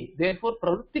same. Therefore,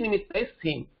 pravritti nimitta is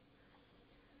same.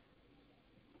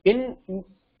 In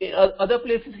other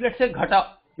places, let's say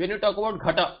ghata. When you talk about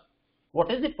ghata,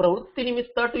 what is the pravritti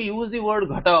nimitta to use the word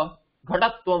ghata?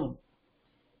 Ghatatvam.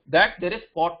 That there is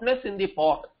potness in the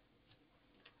pot.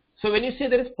 So when you say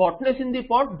there is potness in the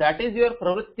pot, that is your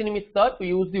pravritti nimitta to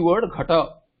use the word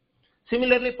ghata.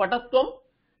 Similarly, patatvam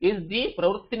is the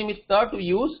pravritti nimitta to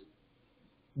use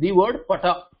the word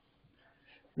pata.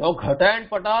 Now, ghata and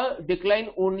pata decline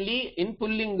only in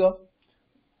pullinga.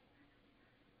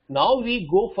 Now we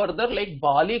go further like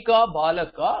balika,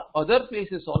 balaka, other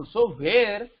places also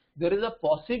where there is a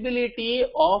possibility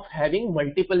of having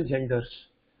multiple genders.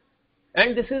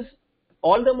 And this is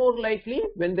all the more likely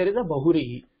when there is a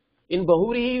bahurihi. In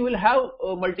bahurihi you will have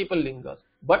multiple lingas.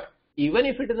 But even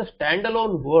if it is a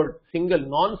standalone word, single,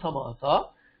 non-samasa,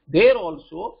 there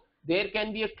also there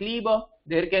can be a kliba,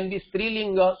 there can be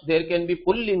strilinga, there can be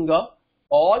pullinga,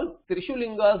 all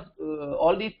trishulingas,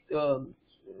 all the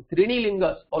trini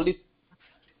lingas, all the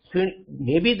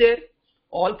may be there,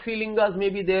 all three lingas may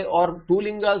be there, or two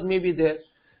lingas may be there.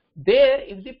 There,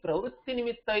 if the pravritti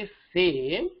nimitta is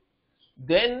same,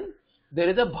 then there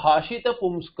is a bhashita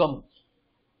pumskam.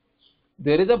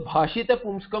 There is a bhashita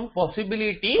pumskam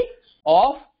possibility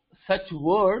of such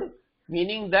word,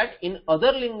 meaning that in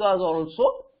other lingas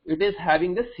also it is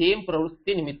having the same pravritti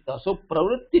nimitta. So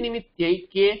pravritti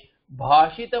nimityaike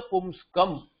bhashita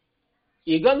pumskam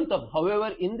igantam.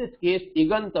 However, in this case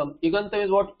igantam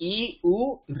is what? I,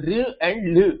 u, r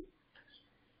and l.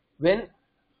 When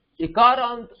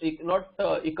ikarant, not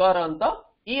ikaranta,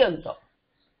 ianta.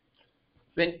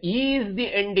 When I is the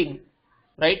ending,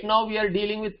 right now we are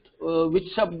dealing with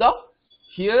which shabda?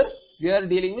 Here we are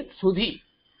dealing with sudhi.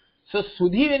 So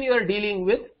sudhi, when you are dealing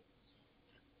with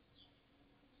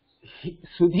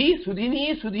sudhi,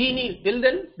 sudhini, sudhini, till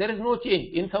then there is no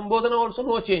change. In sambodhana also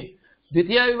no change.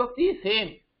 Dvitiya vibhakti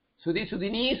same. Sudhi,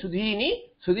 sudhini, sudhini,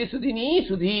 sudhi, sudhini,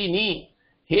 sudhini.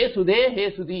 He sudhe,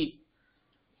 he sudhi.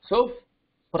 So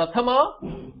prathama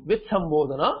with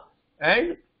sambodhana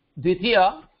and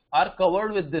dvitiya are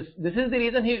covered with this. This is the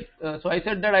reason he, so I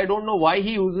said that I don't know why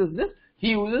he uses this.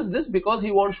 He uses this because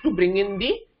he wants to bring in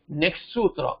the next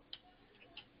sutra.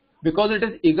 Because it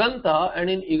is iganta, and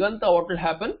in iganta what will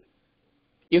happen?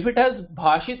 If it has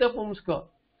bhashita pumska,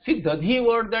 see dadhi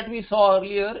word that we saw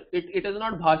earlier, it is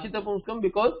not bhashita pumskam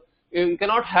because you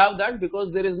cannot have that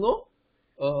because there is no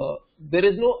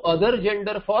other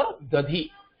gender for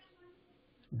dadhi.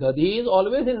 Dadhi is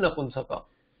always in napunsaka.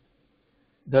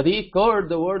 Dadhi, curd,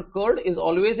 the word curd is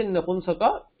always in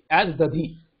napunsaka as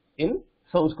dadhi in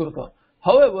Sanskrita.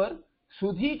 However,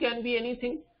 sudhi can be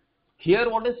anything. Here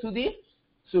what is sudhi?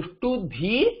 Sushtu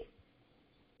dhi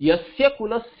yasya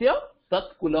kulasya tat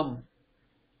kulam.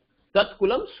 tat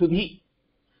kulam sudhi.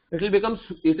 It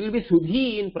will be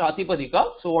sudhi in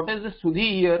pratipadika. So what is the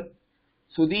sudhi here?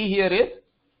 Sudhi here is,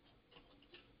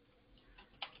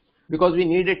 because we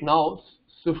need it now,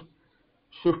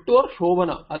 Shushtu or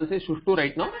Shobhana. I'll say Shushtu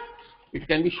right now. It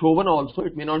can be Shobhana also.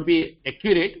 It may not be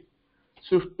accurate.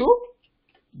 Shushtu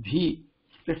Dhi.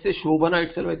 Let's say Shobhana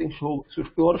itself. I think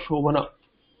Shushtu or Shobhana.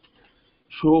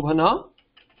 Shobhana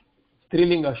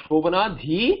Strilinga. Shobhana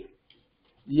Dhi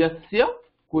Yasya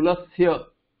Kulasya.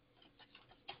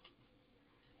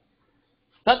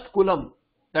 Tat Kulam.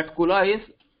 That Kula is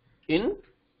in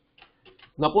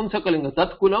Napunsakalinga.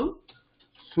 Tat Kulam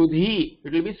Sudhi.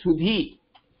 It will be Sudhi.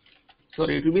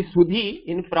 Sorry, it will be Sudhi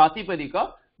in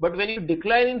Pratipadika. But when you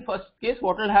decline in first case,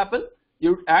 what will happen?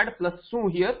 You add plus su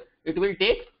here. It will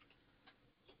take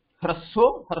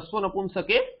Hrasvo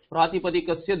Napunsake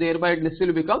Pratipadikasya. Thereby this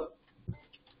will become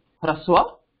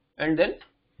Hrasva. And then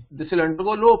this will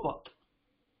undergo Lopa.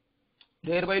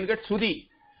 Thereby you will get Sudhi.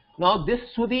 Now this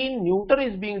Sudhi in neuter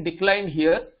is being declined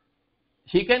here.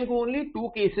 He can go only two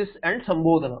cases and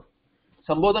Sambodhana.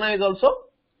 Sambodhana is also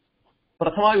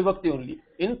Prathama Vibhakti only.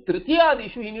 In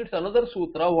Tritiyadishu, he needs another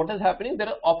sutra. What is happening? There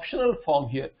are optional form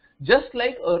here. Just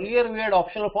like earlier we had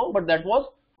optional form, but that was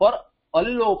for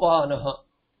Allopanaha.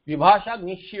 Vibhasha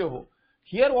Nishyoho.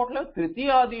 Here what like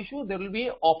Tritiyadishu, there will be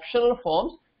optional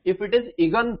forms if it is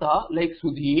Iganta like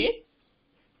Sudhi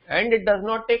and it does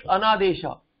not take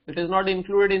Anadesha. It is not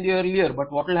included in the earlier.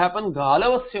 But what will happen?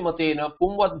 Galavasya Matena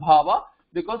Pumvat Bhava,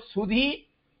 because Sudhi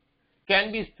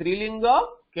can be Strilinga,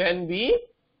 can be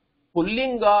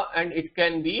Pullinga, and it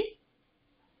can be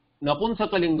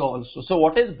Napunsakalinga also. So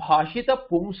what is Bhashita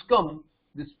Pumskam?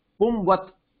 This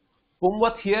Pumvat.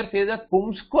 Pumvat here says that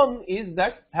Pumskam is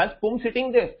that has Pum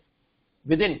sitting there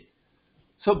within.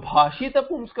 So Bhashita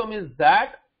Pumskam is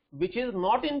that which is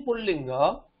not in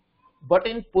Pullinga, but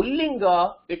in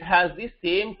Pullinga it has the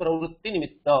same Pravritti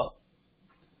Nimitta.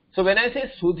 So when I say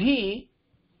Sudhi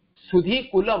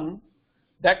Kulam,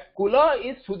 that Kula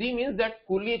is Sudhi means that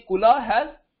Kula has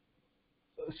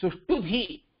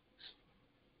Sushtudhi.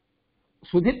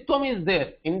 Sudhitvam is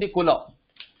there in the Kula.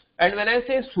 And when I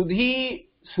say Sudhi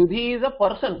is a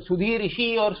person, Sudhi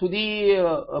Rishi or Sudhi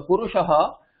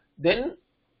Purushaha, then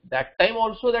that time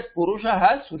also that Purusha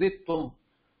has Sudhitvam.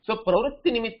 So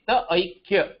Pravritti Nimitta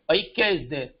Aikya is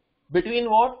there. Between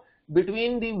what?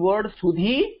 Between the word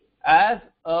Sudhi as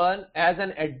an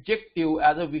adjective,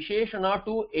 as a Visheshana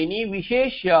to any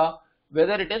Visheshya,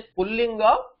 whether it is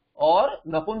Pullinga or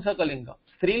Napunsakalinga.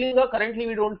 Strilinga currently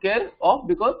we don't care of,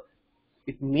 because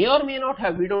it may or may not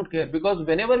have, we don't care, because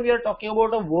whenever we are talking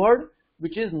about a word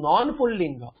which is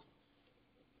non-Pullinga,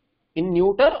 in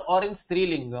neuter or in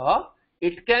Strilinga,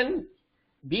 it can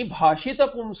be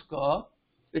Bhashita Pumska,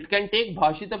 it can take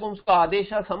Bhashita Pumska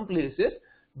Adesha some places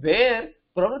where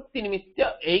Pravritti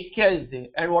Nimitta Aikya is there.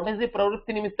 And what is the Pravritti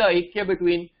Nimitta Aikya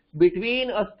between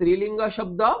a Strilinga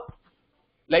Shabda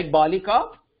like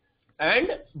Balika and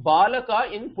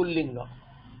Balaka in Pullinga?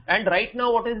 And right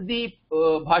now what is the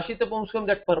Bhashita Pumskam,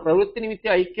 that Pravritti Nimitta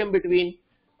Aikyam between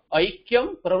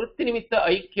Pravritti Nimitta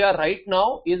Aikya right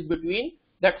now is between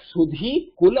that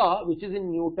Sudhi Kula which is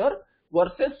in neuter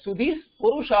versus Sudhi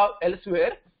Purusha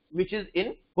elsewhere which is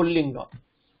in Pullinga.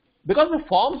 Because the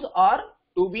forms are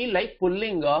to be like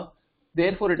Pullinga,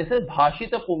 therefore it is a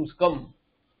Bhashita Pumskam.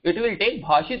 It will take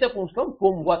Bhashita Pumskam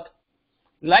Pumvat.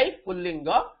 Like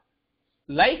Pullinga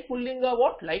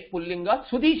what? Like Pullinga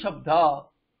Sudhi Shabda.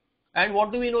 And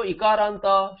what do we know?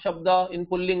 Ikaranta Shabda in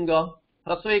Pullinga.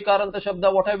 Hrasva Ikaranta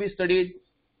Shabda, what have we studied?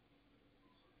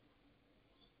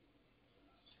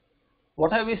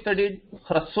 What have we studied?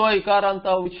 Hrasva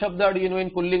Ikaranta, which Shabda do you know in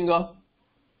Pullinga?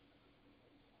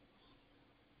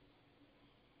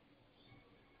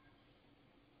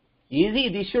 Easy,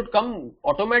 this should come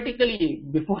automatically.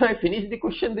 Before I finish the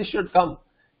question, this should come.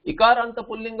 Ikaranta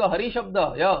Pullinga, Hari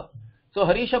Shabda, yeah. So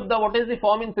Hari Shabda, what is the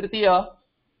form in Tritiya?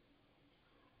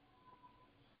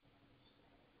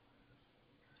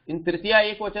 In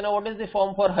Tritiya Ekvachana, what is the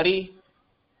form for Hari?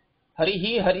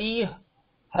 Harihi, Hari,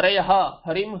 Harayaha,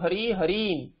 Harim, Hari,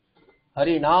 Harin,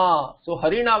 Harina. So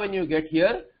Harina when you get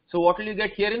here, so what will you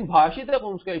get here in Bhashita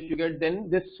Pumska? If you get, then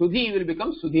this Sudhi will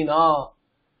become Sudhina.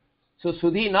 So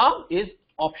Sudhina is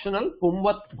optional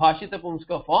Pumvat Bhashita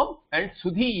Pumska form, and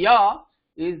Sudhiya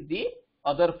is the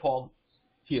other form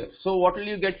here. So what will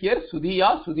you get here?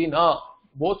 Sudhiya, Sudhina.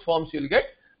 Both forms you will get.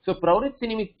 So Pravritti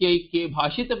Nimittyaike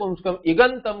Bhashita Pumskam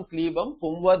Igantam Klibam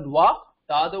Pumvadva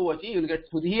Tadavachi. You will get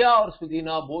Sudhiya or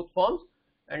Sudhina, both forms,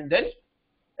 and then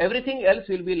everything else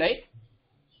will be like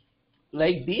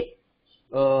Vari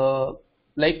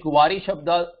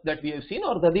Shabda that we have seen,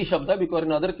 or Dadi Shabda, because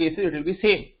in other cases it will be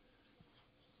same.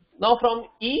 Now from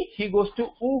E he goes to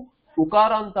U,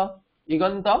 ukaranta,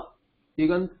 iganta.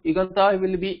 Iganta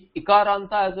will be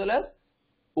ikaranta as well as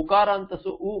ukaranta.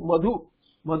 So U, madhu.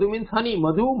 Madhu means honey.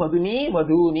 Madhu, madhuni,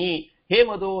 madhuni. Hey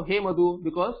madhu, hey madhu.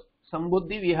 Because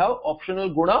sambuddhi we have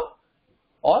optional guna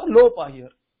or lopa here.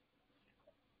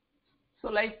 So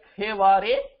like he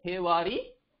vare, he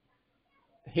vari,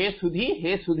 he sudhi,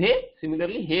 he sudhe.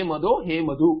 Similarly, he madho, he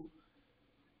madhu.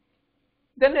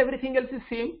 Then everything else is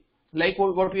same. Like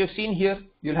what we have seen here,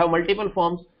 you will have multiple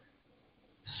forms.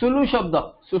 Sulu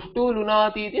shabda, sushtu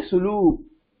lunati iti sulu.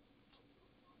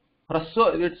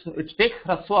 Raswa, it takes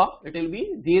raswa, it will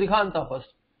be dirghanta first.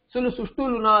 Sulu sushtu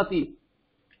lunati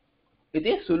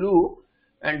iti sulu,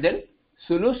 and then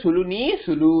sulu suluni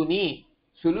suluni,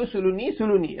 sulu suluni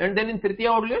suluni, and then in tritiya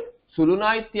audulya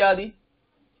suluna ityadi.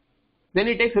 Then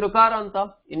it takes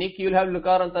rukaranta. In ik you will have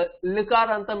lukaranta.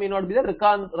 Lukaranta may not be there.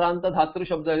 Rukaranta dhatru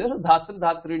shabda is there. Dhatru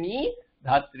dhatrini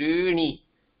dhatrini.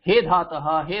 He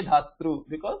dhataha, he dhatru.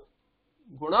 Because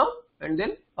guna and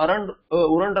then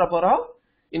urandrapara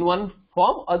in one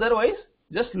form. Otherwise,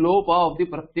 just lopa of the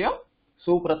pratyaya.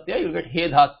 So pratyaya you will get he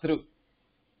dhatru.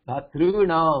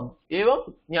 Dhatrunam.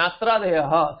 Evam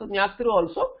nyasradayaha. So nyatru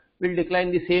also will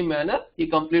decline the same manner. He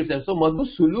completes that. So madhu,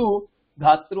 sulu,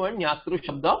 dhatru and nyatru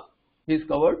shabda is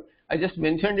covered. I just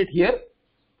mentioned it here.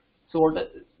 So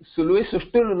what sulu is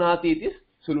sushtu lunati, it is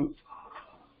sulu.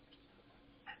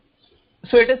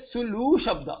 So it is sulu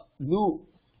shabda. Lu.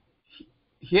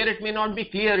 Here it may not be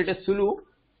clear, it is sulu.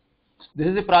 This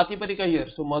is the pratipadika here.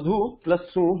 So madhu plus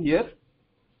su here.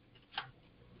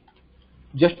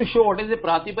 Just to show what is the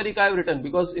pratipadika I have written,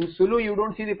 because in sulu you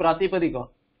don't see the pratipadika.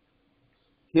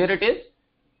 Here it is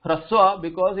hraswa,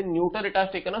 because in neuter it has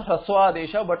taken a hraswa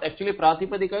adesha, but actually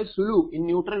pratipadika is sulu. In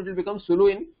neuter it will become sulu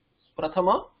in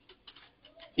prathama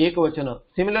ekavachana.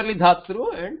 Similarly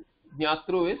dhatru and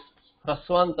jnatru is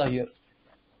hraswanta here.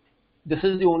 This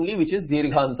is the only which is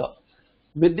dirghanta.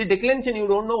 With the declension you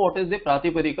don't know what is the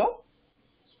pratipadika.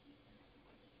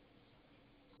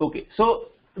 Okay, so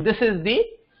this is the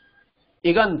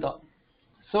iganta.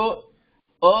 So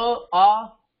a,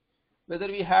 whether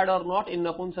we had or not in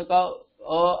napunsaka,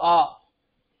 a,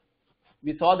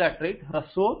 we saw that, right?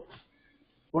 Rasvo,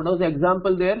 what was the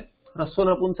example there? Rasvo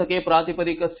napunsake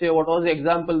pratipadikasya, what was the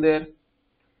example there?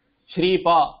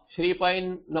 Shripa, Shripa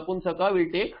in napunsaka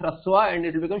will take rasva and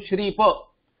it will become Shripa.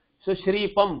 So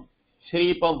Shripam,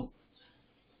 Shripam.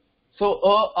 So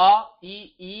a,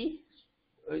 e,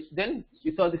 then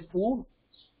we saw this u,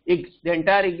 ig, the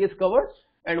entire ig is covered,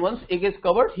 and once ig is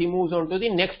covered he moves on to the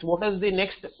next. What is the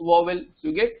next vowel?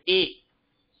 You get a,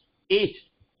 h,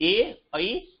 a,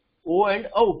 I, o and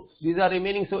out. These are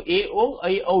remaining. So a, o,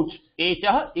 I, ouch.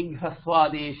 Echa ig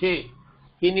hrasvadeshe.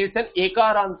 He needs an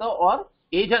ekaranta or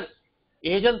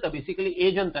ajanta, basically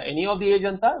ajanta. Any of the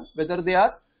ajanta, whether they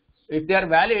are, if they are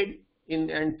valid in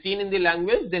and seen in the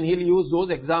language, then he'll use those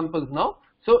examples now.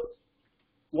 So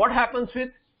what happens with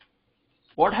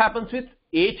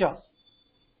echa?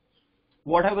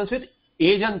 What happens with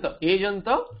ajanta?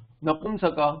 Ajanta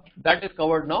napunsaka, that is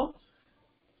covered now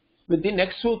with the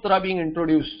next sutra being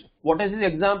introduced. What is his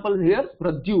example here?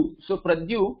 Pradyu. So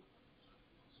pradyu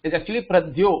is actually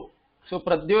pradyo. So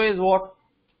pradyo is what?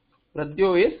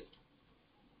 Pradyo is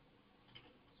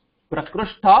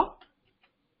prakrushta,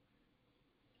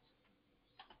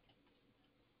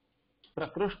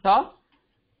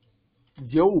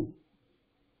 jau,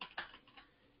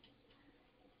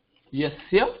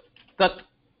 yasya tat,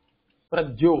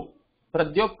 pradyo.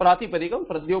 Pradyo pratipadikam,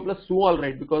 pradyo plus su, all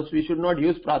right, because we should not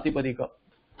use pratipadika.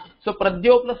 So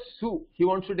pradyo plus su, he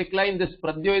wants to decline this.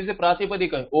 Pradyo is a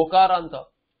pratipadika, okaranta.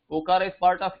 Okara is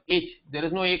part of h. There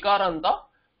is no ekaranta,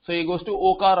 so he goes to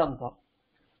okaranta.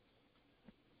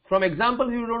 From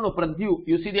examples you don't know pradyu.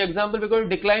 You see the example because it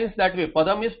declines that way.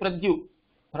 Padam is pradyu,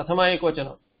 prathama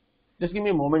ekvachana. Just give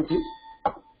me a moment, please.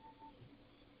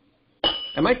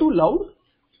 Am I too loud?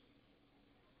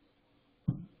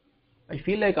 I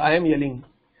feel like I am yelling.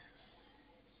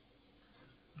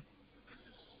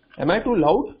 Am I too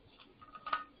loud?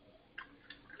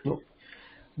 No.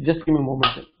 Just give me a moment.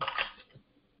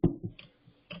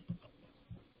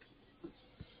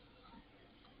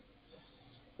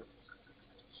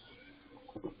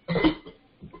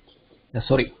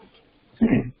 Sorry.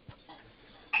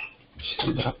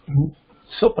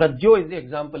 So pradyo is the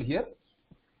example here.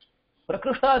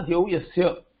 Prakrushta dhyau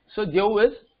yasya. So dhyau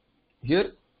is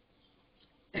here.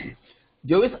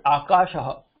 Dhyau is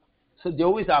akasha. So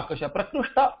dhyau is akasha.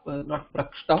 Prakrushta, not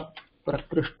prakrushta,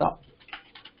 prakrushta.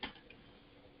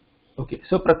 Okay.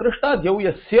 So prakrushta dhyau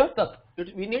yasya tat.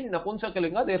 We need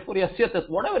napunsakalinga. Therefore yasya tat.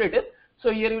 Whatever it is.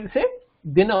 So here we will say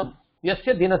dinam.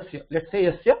 Yasya dinasya. Let's say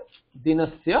yasya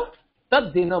dinasya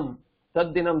tad dinam.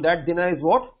 Tad dinam. That dina is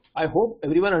what? I hope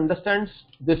everyone understands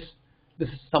this. This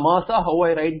is samasa. How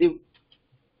I write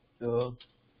the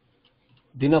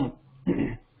dinam.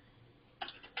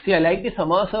 See, I like the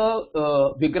samasa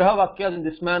vigraha vakyas in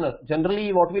this manner.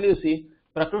 Generally, what will you see?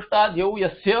 Prakrushta jyau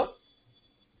yasya.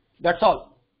 That's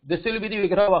all. This will be the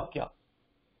vigraha vakya.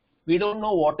 We don't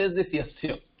know what is this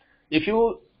yasya. If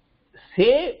you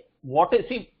say what is,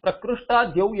 see,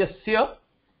 prakrushta jyau yasya,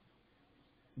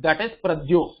 that is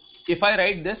pradyo. If I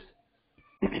write this,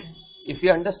 if you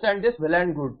understand this, well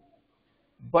and good.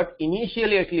 But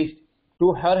initially, at least,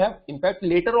 to her have, in fact,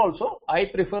 later also, I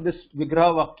prefer this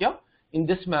vigraha vakya in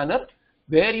this manner,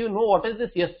 where you know what is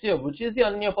this yasya, which is the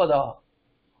anya pada.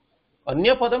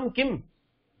 Anya padam kim?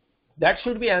 That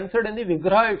should be answered in the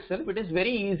vigraha itself. It is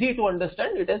very easy to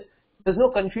understand. There is no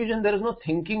confusion, there is no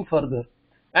thinking further.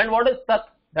 And what is tat?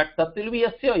 That tat will be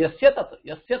yasya, yasya tat,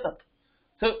 yasya tat.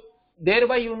 So,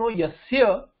 thereby you know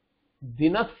yasya,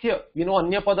 dinasya, you know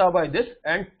anya pada by this,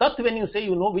 and tat when you say,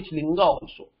 you know which linga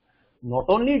also. Not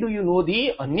only do you know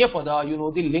the anya pada, you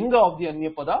know the linga of the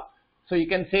anya pada. So you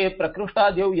can say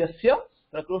prakrushta dev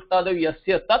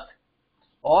yasya tat,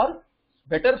 or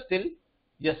better still,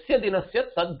 yasya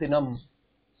dinasya tad dinam.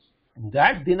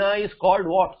 That dina is called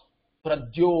what?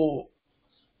 Pradyo.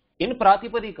 In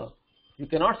pratipadika, you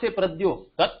cannot say pradyo,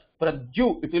 tat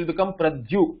pradyu, it will become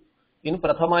pradyu in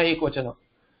prathama ekvachana.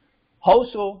 How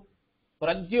so?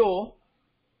 Pradyo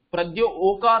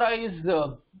okara is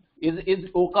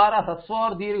okara hasva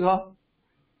or dirgha?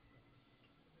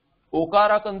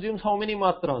 Okara consumes how many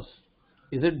matras?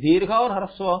 Is it dirgha or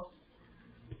hasva?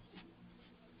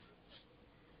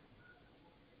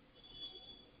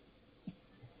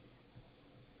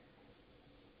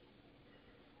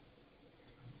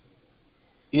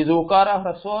 Is okara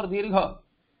hasva or dirgha?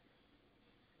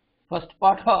 First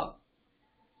patha,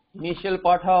 initial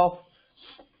patha of,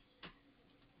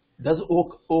 does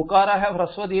okara have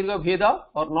hasva dirgha bheda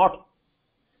or not?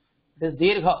 It is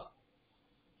dirgha.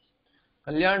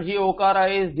 Kalyanji, okara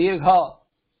is dirgha.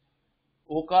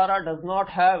 Okara does not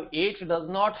have, H does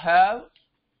not have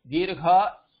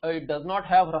dirgha, it does not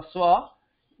have rasva.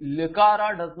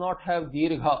 Likara does not have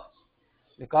dirgha.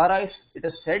 Likara is, it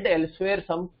is said elsewhere,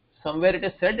 somewhere it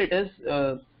is said it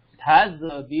has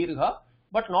dirgha,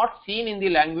 but not seen in the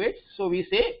language. So we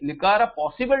say likara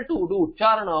possible to do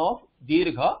ucharana of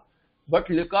dirgha, but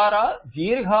likara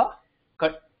dirgha,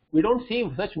 we don't see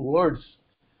such words.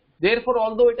 Therefore,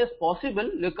 although it is possible,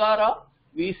 likara,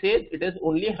 we say it is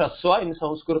only hrasva in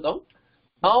Sanskritam.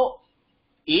 Now,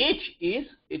 H is,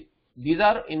 these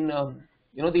are in,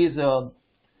 these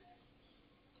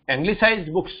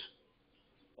anglicized books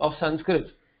of Sanskrit,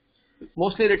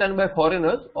 mostly written by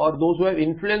foreigners or those who have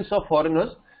influence of foreigners.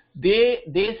 They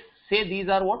say these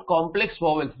are what? Complex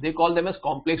vowels. They call them as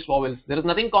complex vowels. There is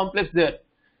nothing complex there.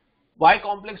 Why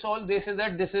complex vowel? They say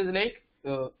that this is like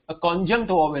a conjunct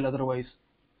vowel otherwise.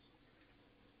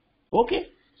 Okay,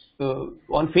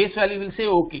 on face value we will say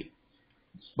okay,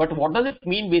 but what does it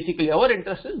mean basically? Our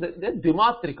interest is that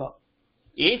Dvimatrika.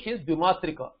 H is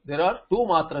Dvimatrika. There are two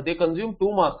matras, they consume two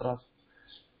matras.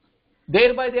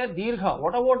 Thereby they are dirgha.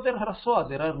 What about their hrasva?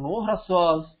 There are no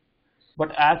hrasvas.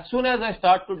 But as soon as I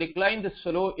start to decline this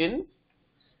fellow in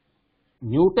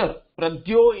neuter,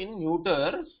 pradyo in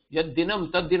neuter, yad dinam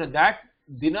tad dina, that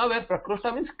dina where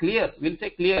prakrushta means clear, we will say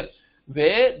clear,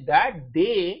 where that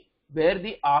day where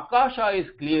the akasha is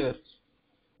clear,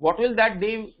 what will that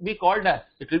day be called as?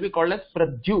 It will be called as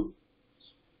pradyu.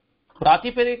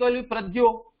 Pratipadika will be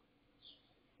pradyo.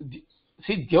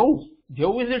 See,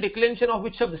 Jyau is the declension of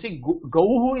which shabda? See,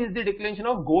 Gauhu is the declension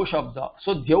of Go shabda.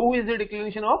 So, Jyau is the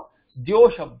declension of Jyo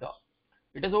shabda.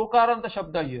 It is Okaranta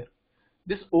shabda here.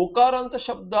 This Okaranta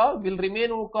shabda will remain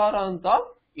Okaranta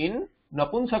in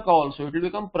Napunsaka also. It will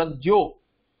become Pradyo.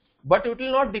 But it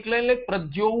will not decline like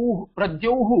Pradyauhu.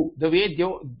 The way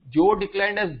Jyo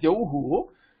declined as Jyauhu.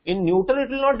 In neuter it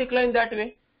will not decline that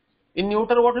way. In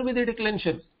neuter what will be the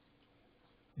declension?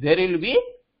 There will be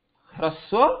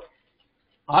Hrasva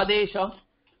Adesha.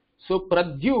 So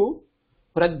Pradyo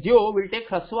will take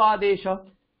Hrasva Adesha.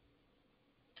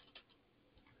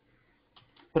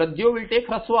 Pradyo will take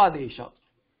Hrasva Adesha.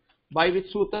 By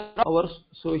which sutra?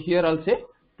 So here I'll say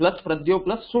plus Pradyo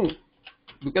plus Sung.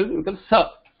 Because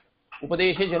Sa.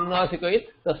 Upadeshe Jannasikait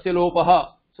Tasya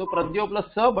Lopaha. So Pradyo plus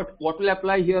Sa, but what will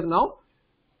apply here now?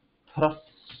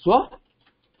 Hrasva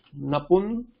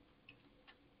Napun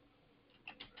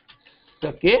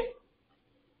Sake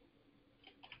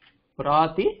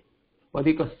Prati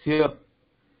Padikasya.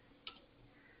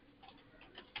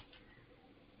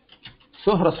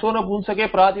 So hrasva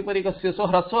napunsake pratipadikasya. So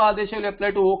hrasva adesha will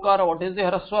apply to okara. What is the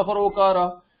hrasva for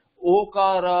okara?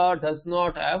 Okara does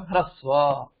not have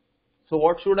hrasva. So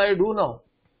what should I do now?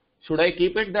 Should I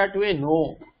keep it that way?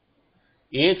 No.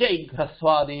 Echa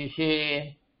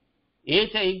ighrasvadeshe.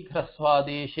 Echa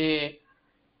ighrasvadeshe.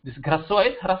 This hrasva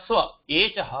is hrasva.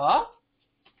 Echaha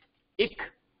ik.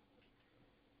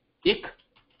 Ik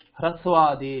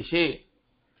hrasvadeshe.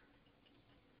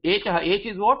 Echaha. H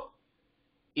is what?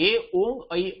 A ong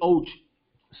I ouch.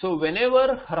 So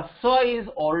whenever hrasva is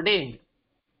ordained,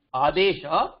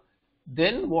 adesha,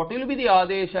 then what will be the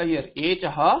adesha here?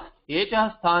 Echaha.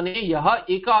 Echaha sthane yaha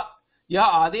eka.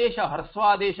 Yaha adesha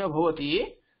hrasva adesha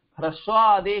bhavati.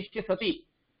 Hrasva adesha sati.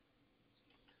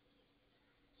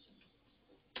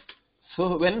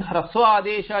 So when hrasva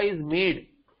adesha is made,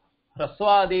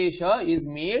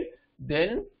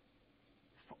 then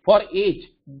for H,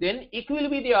 then ik will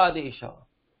be the adesha.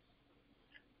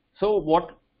 So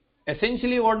what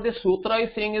essentially what this sutra is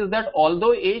saying is that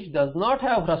although H does not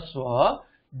have hrasva,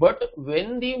 but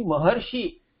when the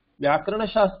Maharshi Vyakarana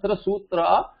Shastra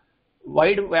Sutra,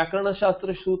 wide Vyakarana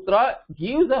Shastra Sutra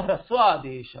gives a hrasva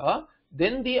adesha,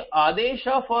 then the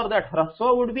adesha for that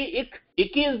hrasva would be ik.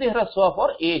 Ik is the hrasva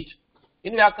for H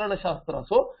in Vyakarana Shastra.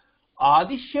 So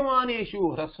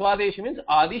adishyamaneshu, hrasva adesha means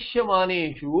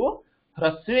adishyamaneshu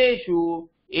hrasveshu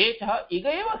echa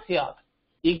igeva syat.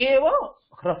 Igeva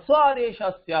hrasva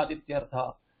adesha syat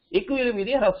ityartha. Ik will be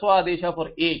the hrasva adesha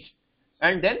for H.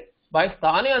 And then by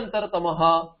sthane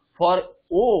antartamaha for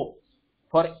O,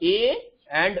 for A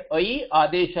and I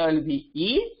adesha will be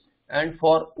E, and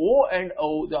for O and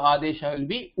O the adesha will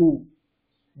be U.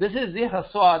 This is the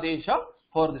hrasva adesha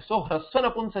for this. So hrasva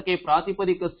napunsake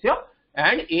pratipadikasya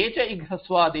and echa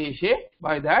ighrasva adeshe,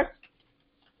 by that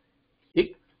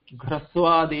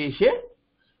ighrasva adeshe,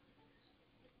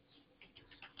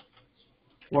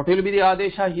 what will be the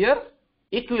adesha here?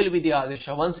 Ik will be the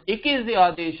adesha. Once ik is the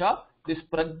adesha, this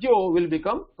pradyo will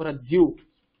become pradyu.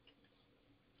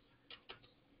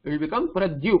 It will become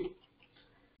pradyu.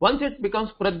 Once it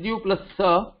becomes pradyu plus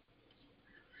sa,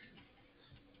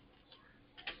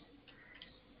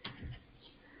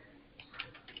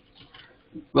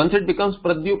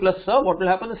 what will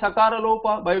happen? Sakara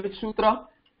lopa. By which sutra?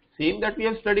 Same that we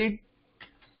have studied.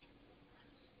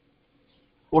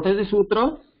 What is the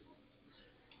sutra?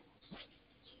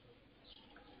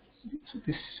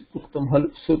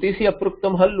 Sutisi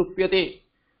apruktam hal lupyate.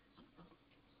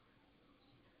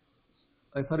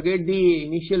 I forget the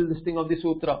initial listing of the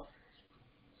sutra.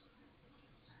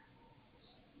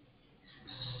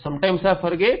 Sometimes I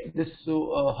forget this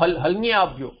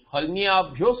halnyabhyo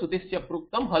sutisya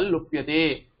pruktam hal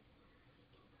lupyate.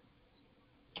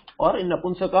 Or in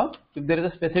Napunsaka, if there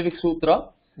is a specific sutra,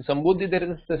 in Sambuddhi there is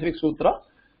a specific sutra,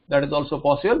 that is also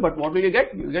possible. But what will you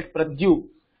get? You will get pradyu.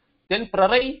 Then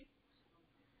prarai,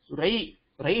 rai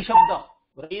shabda,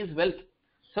 rai is wealth.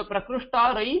 So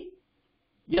prakrushta rai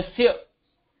yasya,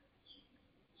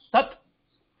 tat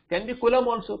can be kulam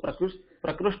also.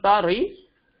 Prakrushta rai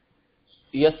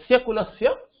yasya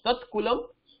kulasya, tat kulam.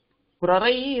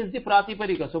 Prarai is the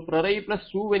pratipadika. So prarai plus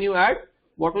su, when you add,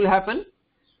 what will happen?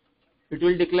 It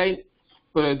will decline.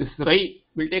 This rai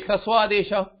will take hrasva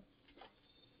adesha.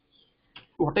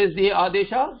 What is the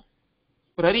adesha?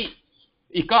 Prari.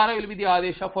 Ikara will be the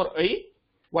adesha for I.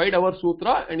 Wide our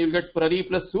sutra, and you will get prari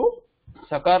plus su.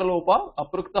 Sakar lopa,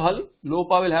 aprukta hal,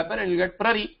 lopa will happen, and you will get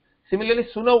prari. Similarly,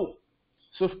 sunav,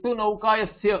 sushtu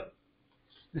naukayasya.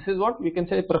 This is what we can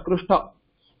say prakrushta.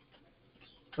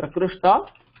 Prakrushta,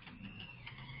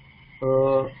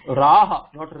 raha,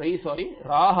 not rai, sorry,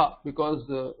 raha, because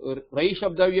rai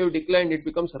shabda we have declined, it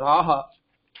becomes raha.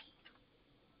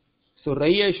 So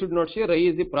rai I should not say, rai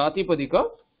is the pratipadika.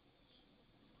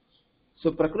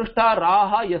 So prakrushta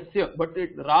raha yasya, but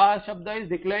raha shabda is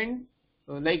declined,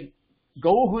 like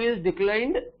go who is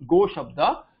declined go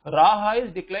shabda, raha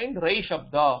is declined rai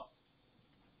shabda.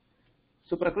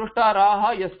 So prakrushta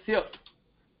raha yasya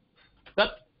tat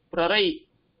prarai.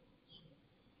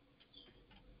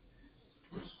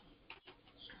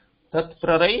 Tat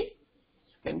prarai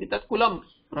can be tat kulam.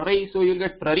 Prarai, so you will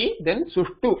get prari, then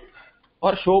sushtu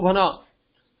or shobhana.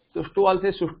 Sushtu, I'll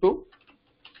say sushtu.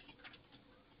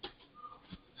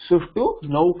 Sushtu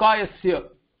naukayasya.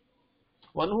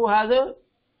 One who has a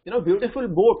beautiful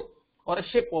boat or a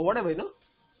ship or whatever,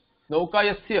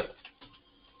 Naukayasya.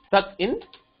 Tat in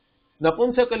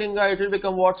Napunsakalinga it will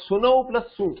become what? Sunav plus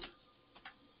su.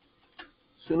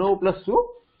 Sunav plus su.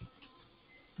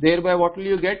 Thereby what will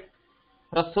you get?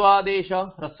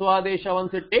 Hrasvadesha. Hrasvadesha,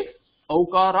 once it takes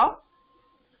aukara,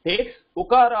 takes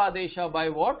ukara adesha by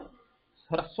what?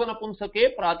 Hrasva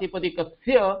napunsake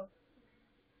pratipadikasya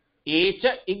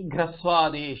echa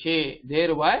igrasvadeshe.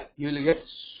 Thereby you will get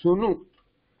sunu.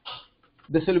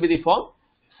 This will be the form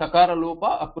sakara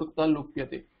lopa akrukta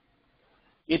lupyate.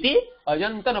 Iti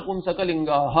ajanta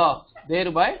napunsakalingaha.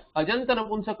 Thereby ajanta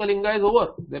napunsakalinga is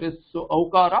over. There is so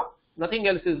aukara, nothing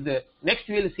else is there. Next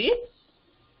we will see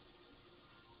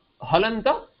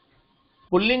halanta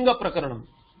pullinga prakaranam.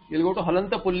 You will go to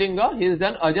halanta pullinga. He is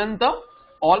done ajanta,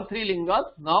 all three lingas.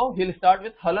 Now he will start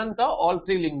with halanta, all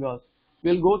three lingas.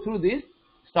 We will go through this.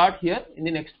 Start here in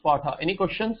the next patha. Any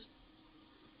questions?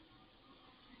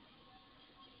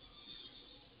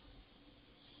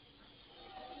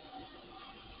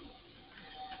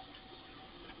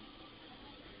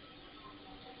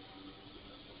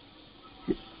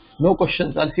 No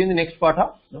questions. I'll see you in the next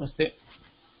patha. Namaste.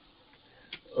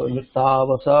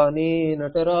 Yatavasani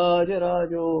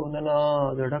natarajarajo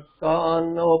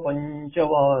nanadadakkanava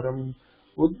panchavaram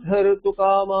uddhartu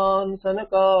kaman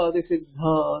sanakadi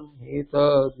siddhan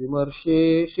etad vimarshe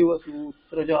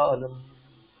shivasutrajalam.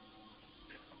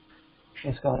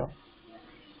 Namaskaram.